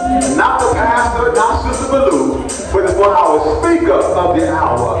hour. Not the pastor, not Sister Baloo, but it's for our speaker of the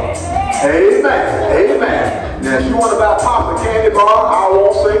hour. Amen. Amen. Now, if you want to buy pop a candy bar, I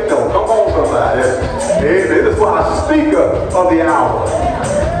won't say no. Come on, somebody. Amen. This is for our speaker of the hour.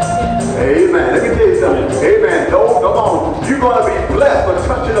 Amen. Let me tell you something. Amen. Come on. You're going to be blessed for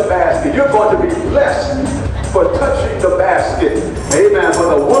touching the basket. You're going to be blessed for touching the basket. Amen. For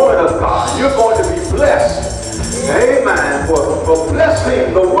the woman of God. You're going to be blessed. Amen. For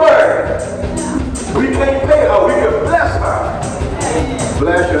blessing the word. We can't pay her. We can bless her.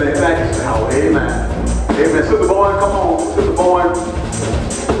 Bless your name. Thank you, Sister Howard. Amen. Amen. Sister Bowen, come on. Sister Bowen.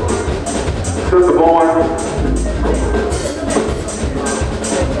 Sister Bowen.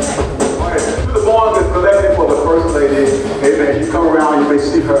 Sister Bowen is collecting for the First Lady. Amen. You come around, you may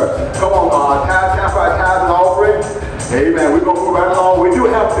see her. Come on, tap our tithes and offering. Amen. We're going to move right along. We do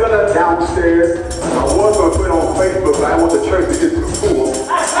have dinner downstairs. I was going to put it on Facebook, but I want the church to get too full.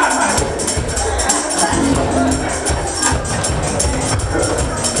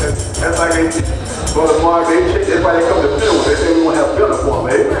 That's like Brother Mark, everybody come to film. They say we want to have dinner for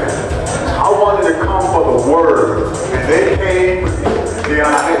them. Amen. I wanted to come for the word, and they came. Yeah, I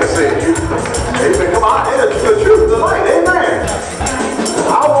had to say it. Amen. Come on, the truth tonight. Amen.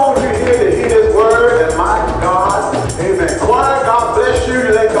 I want you here to hear this word, and my God, amen. Choir, God bless you.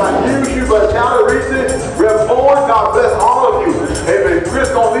 Let God use you, but County Reason, Rev. Bowen, God bless all of you. Amen. Chris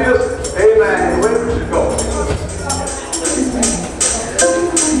gonna lead us. Amen. Where we should go.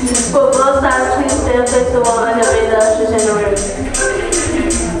 For both sides, please stand face the wall and obey the ushers in the room.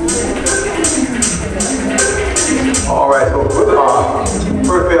 All right, so put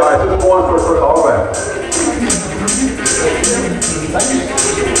first day, all right, just one first, all right.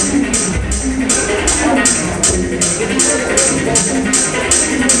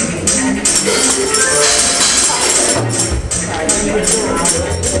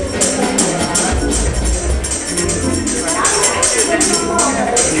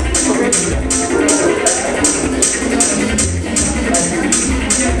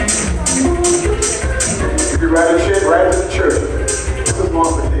 If you write a check, write it to the church. This is one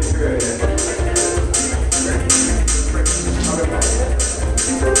for take care of that.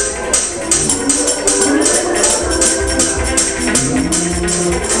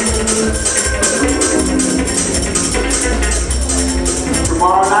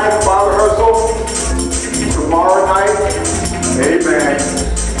 Tomorrow night, choir rehearsal. Tomorrow night, amen.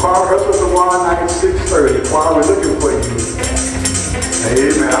 Choir rehearsal tomorrow night, 6:30. Choir, we're looking for you.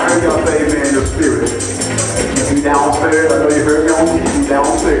 Amen. I heard y'all say amen in the spirit. You be downstairs. I know you heard me on TV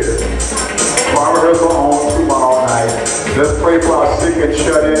downstairs. Choir rehearsal on tomorrow night. Let's pray for our sick and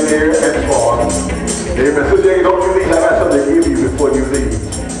shut in here and far. Amen. Sister Jane, don't you leave. I got something to give you before you leave.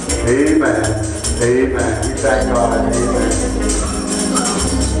 Amen. Amen. We thank God. Amen.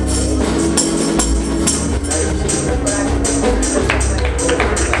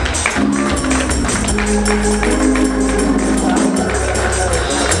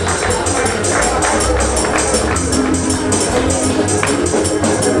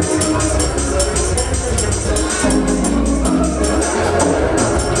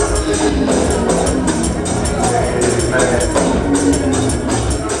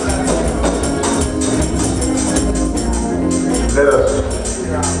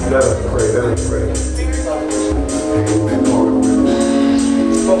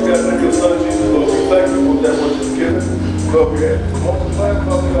 Father God, thank your son Jesus, Lord. We thank you for that which is given. Lord, we ask you to multiply,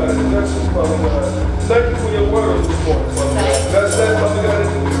 Father God, and bless us, Father God. Thank you for your word on this morning, Father God. Bless that, Father God,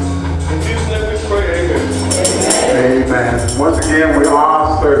 in Jesus' name we pray, amen. Amen. Once again, we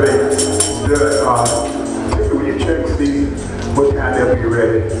are serving the will you check, Steve? What time they'll be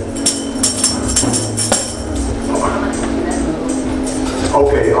ready?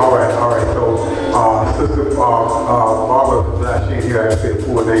 Okay, all right. So, Sister Barbara Black, she ain't here, I say the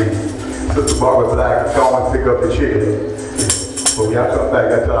full name. Sister Barbara Black, go and pick up the chicken. But we have to come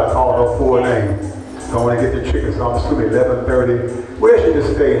back until I call her full name. Go and get the chicken. So I'm assuming 11:30. We should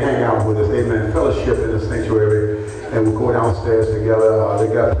just stay and hang out with us. Amen. Fellowship in the sanctuary. And we'll go downstairs together.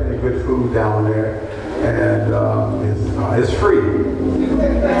 They got pretty good food down there. And it's free.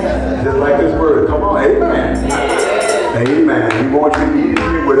 Just like this word. Come on, amen. Amen. We want you to eat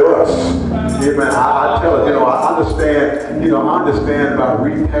it with us. Amen. I tell it, I understand about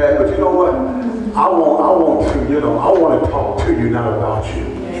repast, but you know what? I want to talk to you, not about you.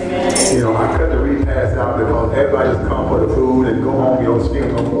 I cut the repast out because everybody just come for the food and go home, you don't see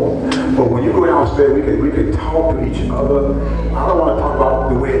them no more. But when you go downstairs, we can talk to each other. I don't want to talk about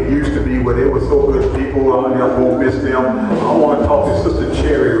the way it used to be, where they were so good people, I'm going to miss them. I want to talk to Sister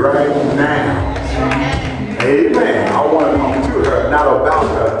Cherry right now. Amen. I want to talk to her, not about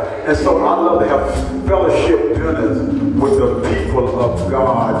her. And so I love to have fellowship dinners with the people of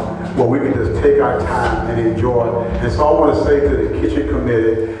God where we can just take our time and enjoy. And so I want to say to the kitchen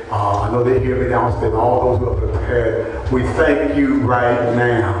committee, I know they hear me downstairs, all those who are prepared, we thank you right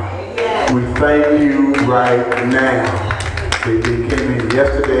now. We thank you right now. They came in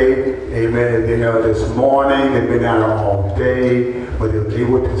yesterday, amen, and then this morning, they've been down all day, but they were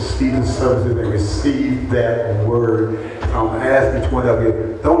able to see the services and receive that word. I'm asking each one of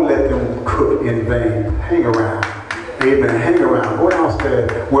you, don't let them cook in vain. Hang around. Amen. Hang around. Go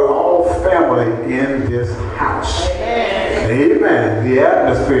downstairs. We're all family in this house. Amen. The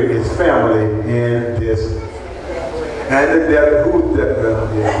atmosphere is family in this. And the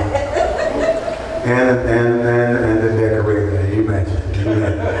decorator. Amen.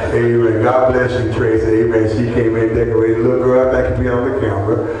 Amen. God bless you, Tracy. Amen. She came in decorated. Little girl, thank you for being on the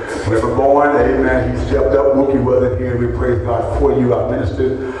camera. Kelvin Bowen, amen. He stepped up. Wookie wasn't here. We praise God for you. I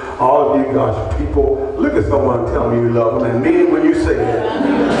ministered. All of you God's people. Look at someone and tell me you love them. And mean it when you say it.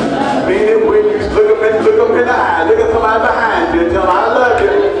 Mean it when you look up in the eye. Look at somebody behind you and tell them I love you.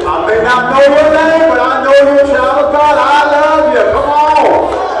 I may not know your name, but I know you're a child of God. I love you. Come on.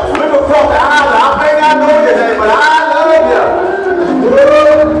 Look across the aisle. I may not know your name, but I love you.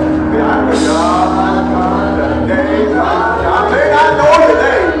 I may not know your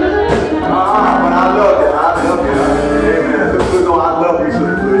name, but I love you. I love you. Amen. Sister, no, I love you,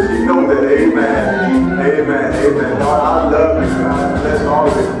 sister. She knows that. Amen. Amen. Amen. God, I love you. God bless all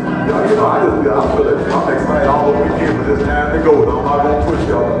of you. I feel it. I'm excited all over weekend for this time to go. I'm not going to push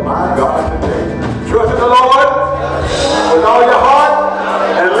y'all. My God, today. Trust in the Lord with all your heart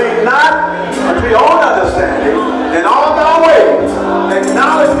and lean not unto your own understanding. In all thy ways,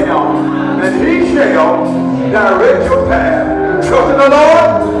 acknowledge him, and he shall direct your path. Trust in the Lord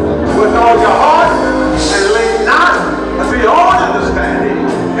with all your heart and lean not unto your own understanding.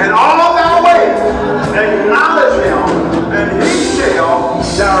 In all thy ways, acknowledge him, and he shall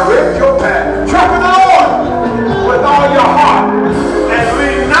direct your path. Trust in the Lord with all your heart and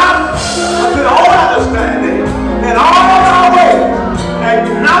lean not unto your own understanding. In all thy ways,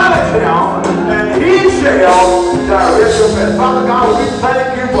 acknowledge him, and he shall direct your path. Father God, we thank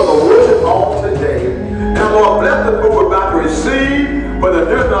you for the worship on today. And Lord, bless the food we're about to receive, for the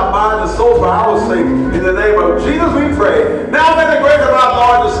nourishment of our mind and soul for our sake. In the name of Jesus we pray. Now may the grace of our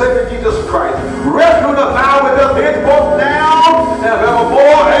Lord and Savior Jesus Christ rest on the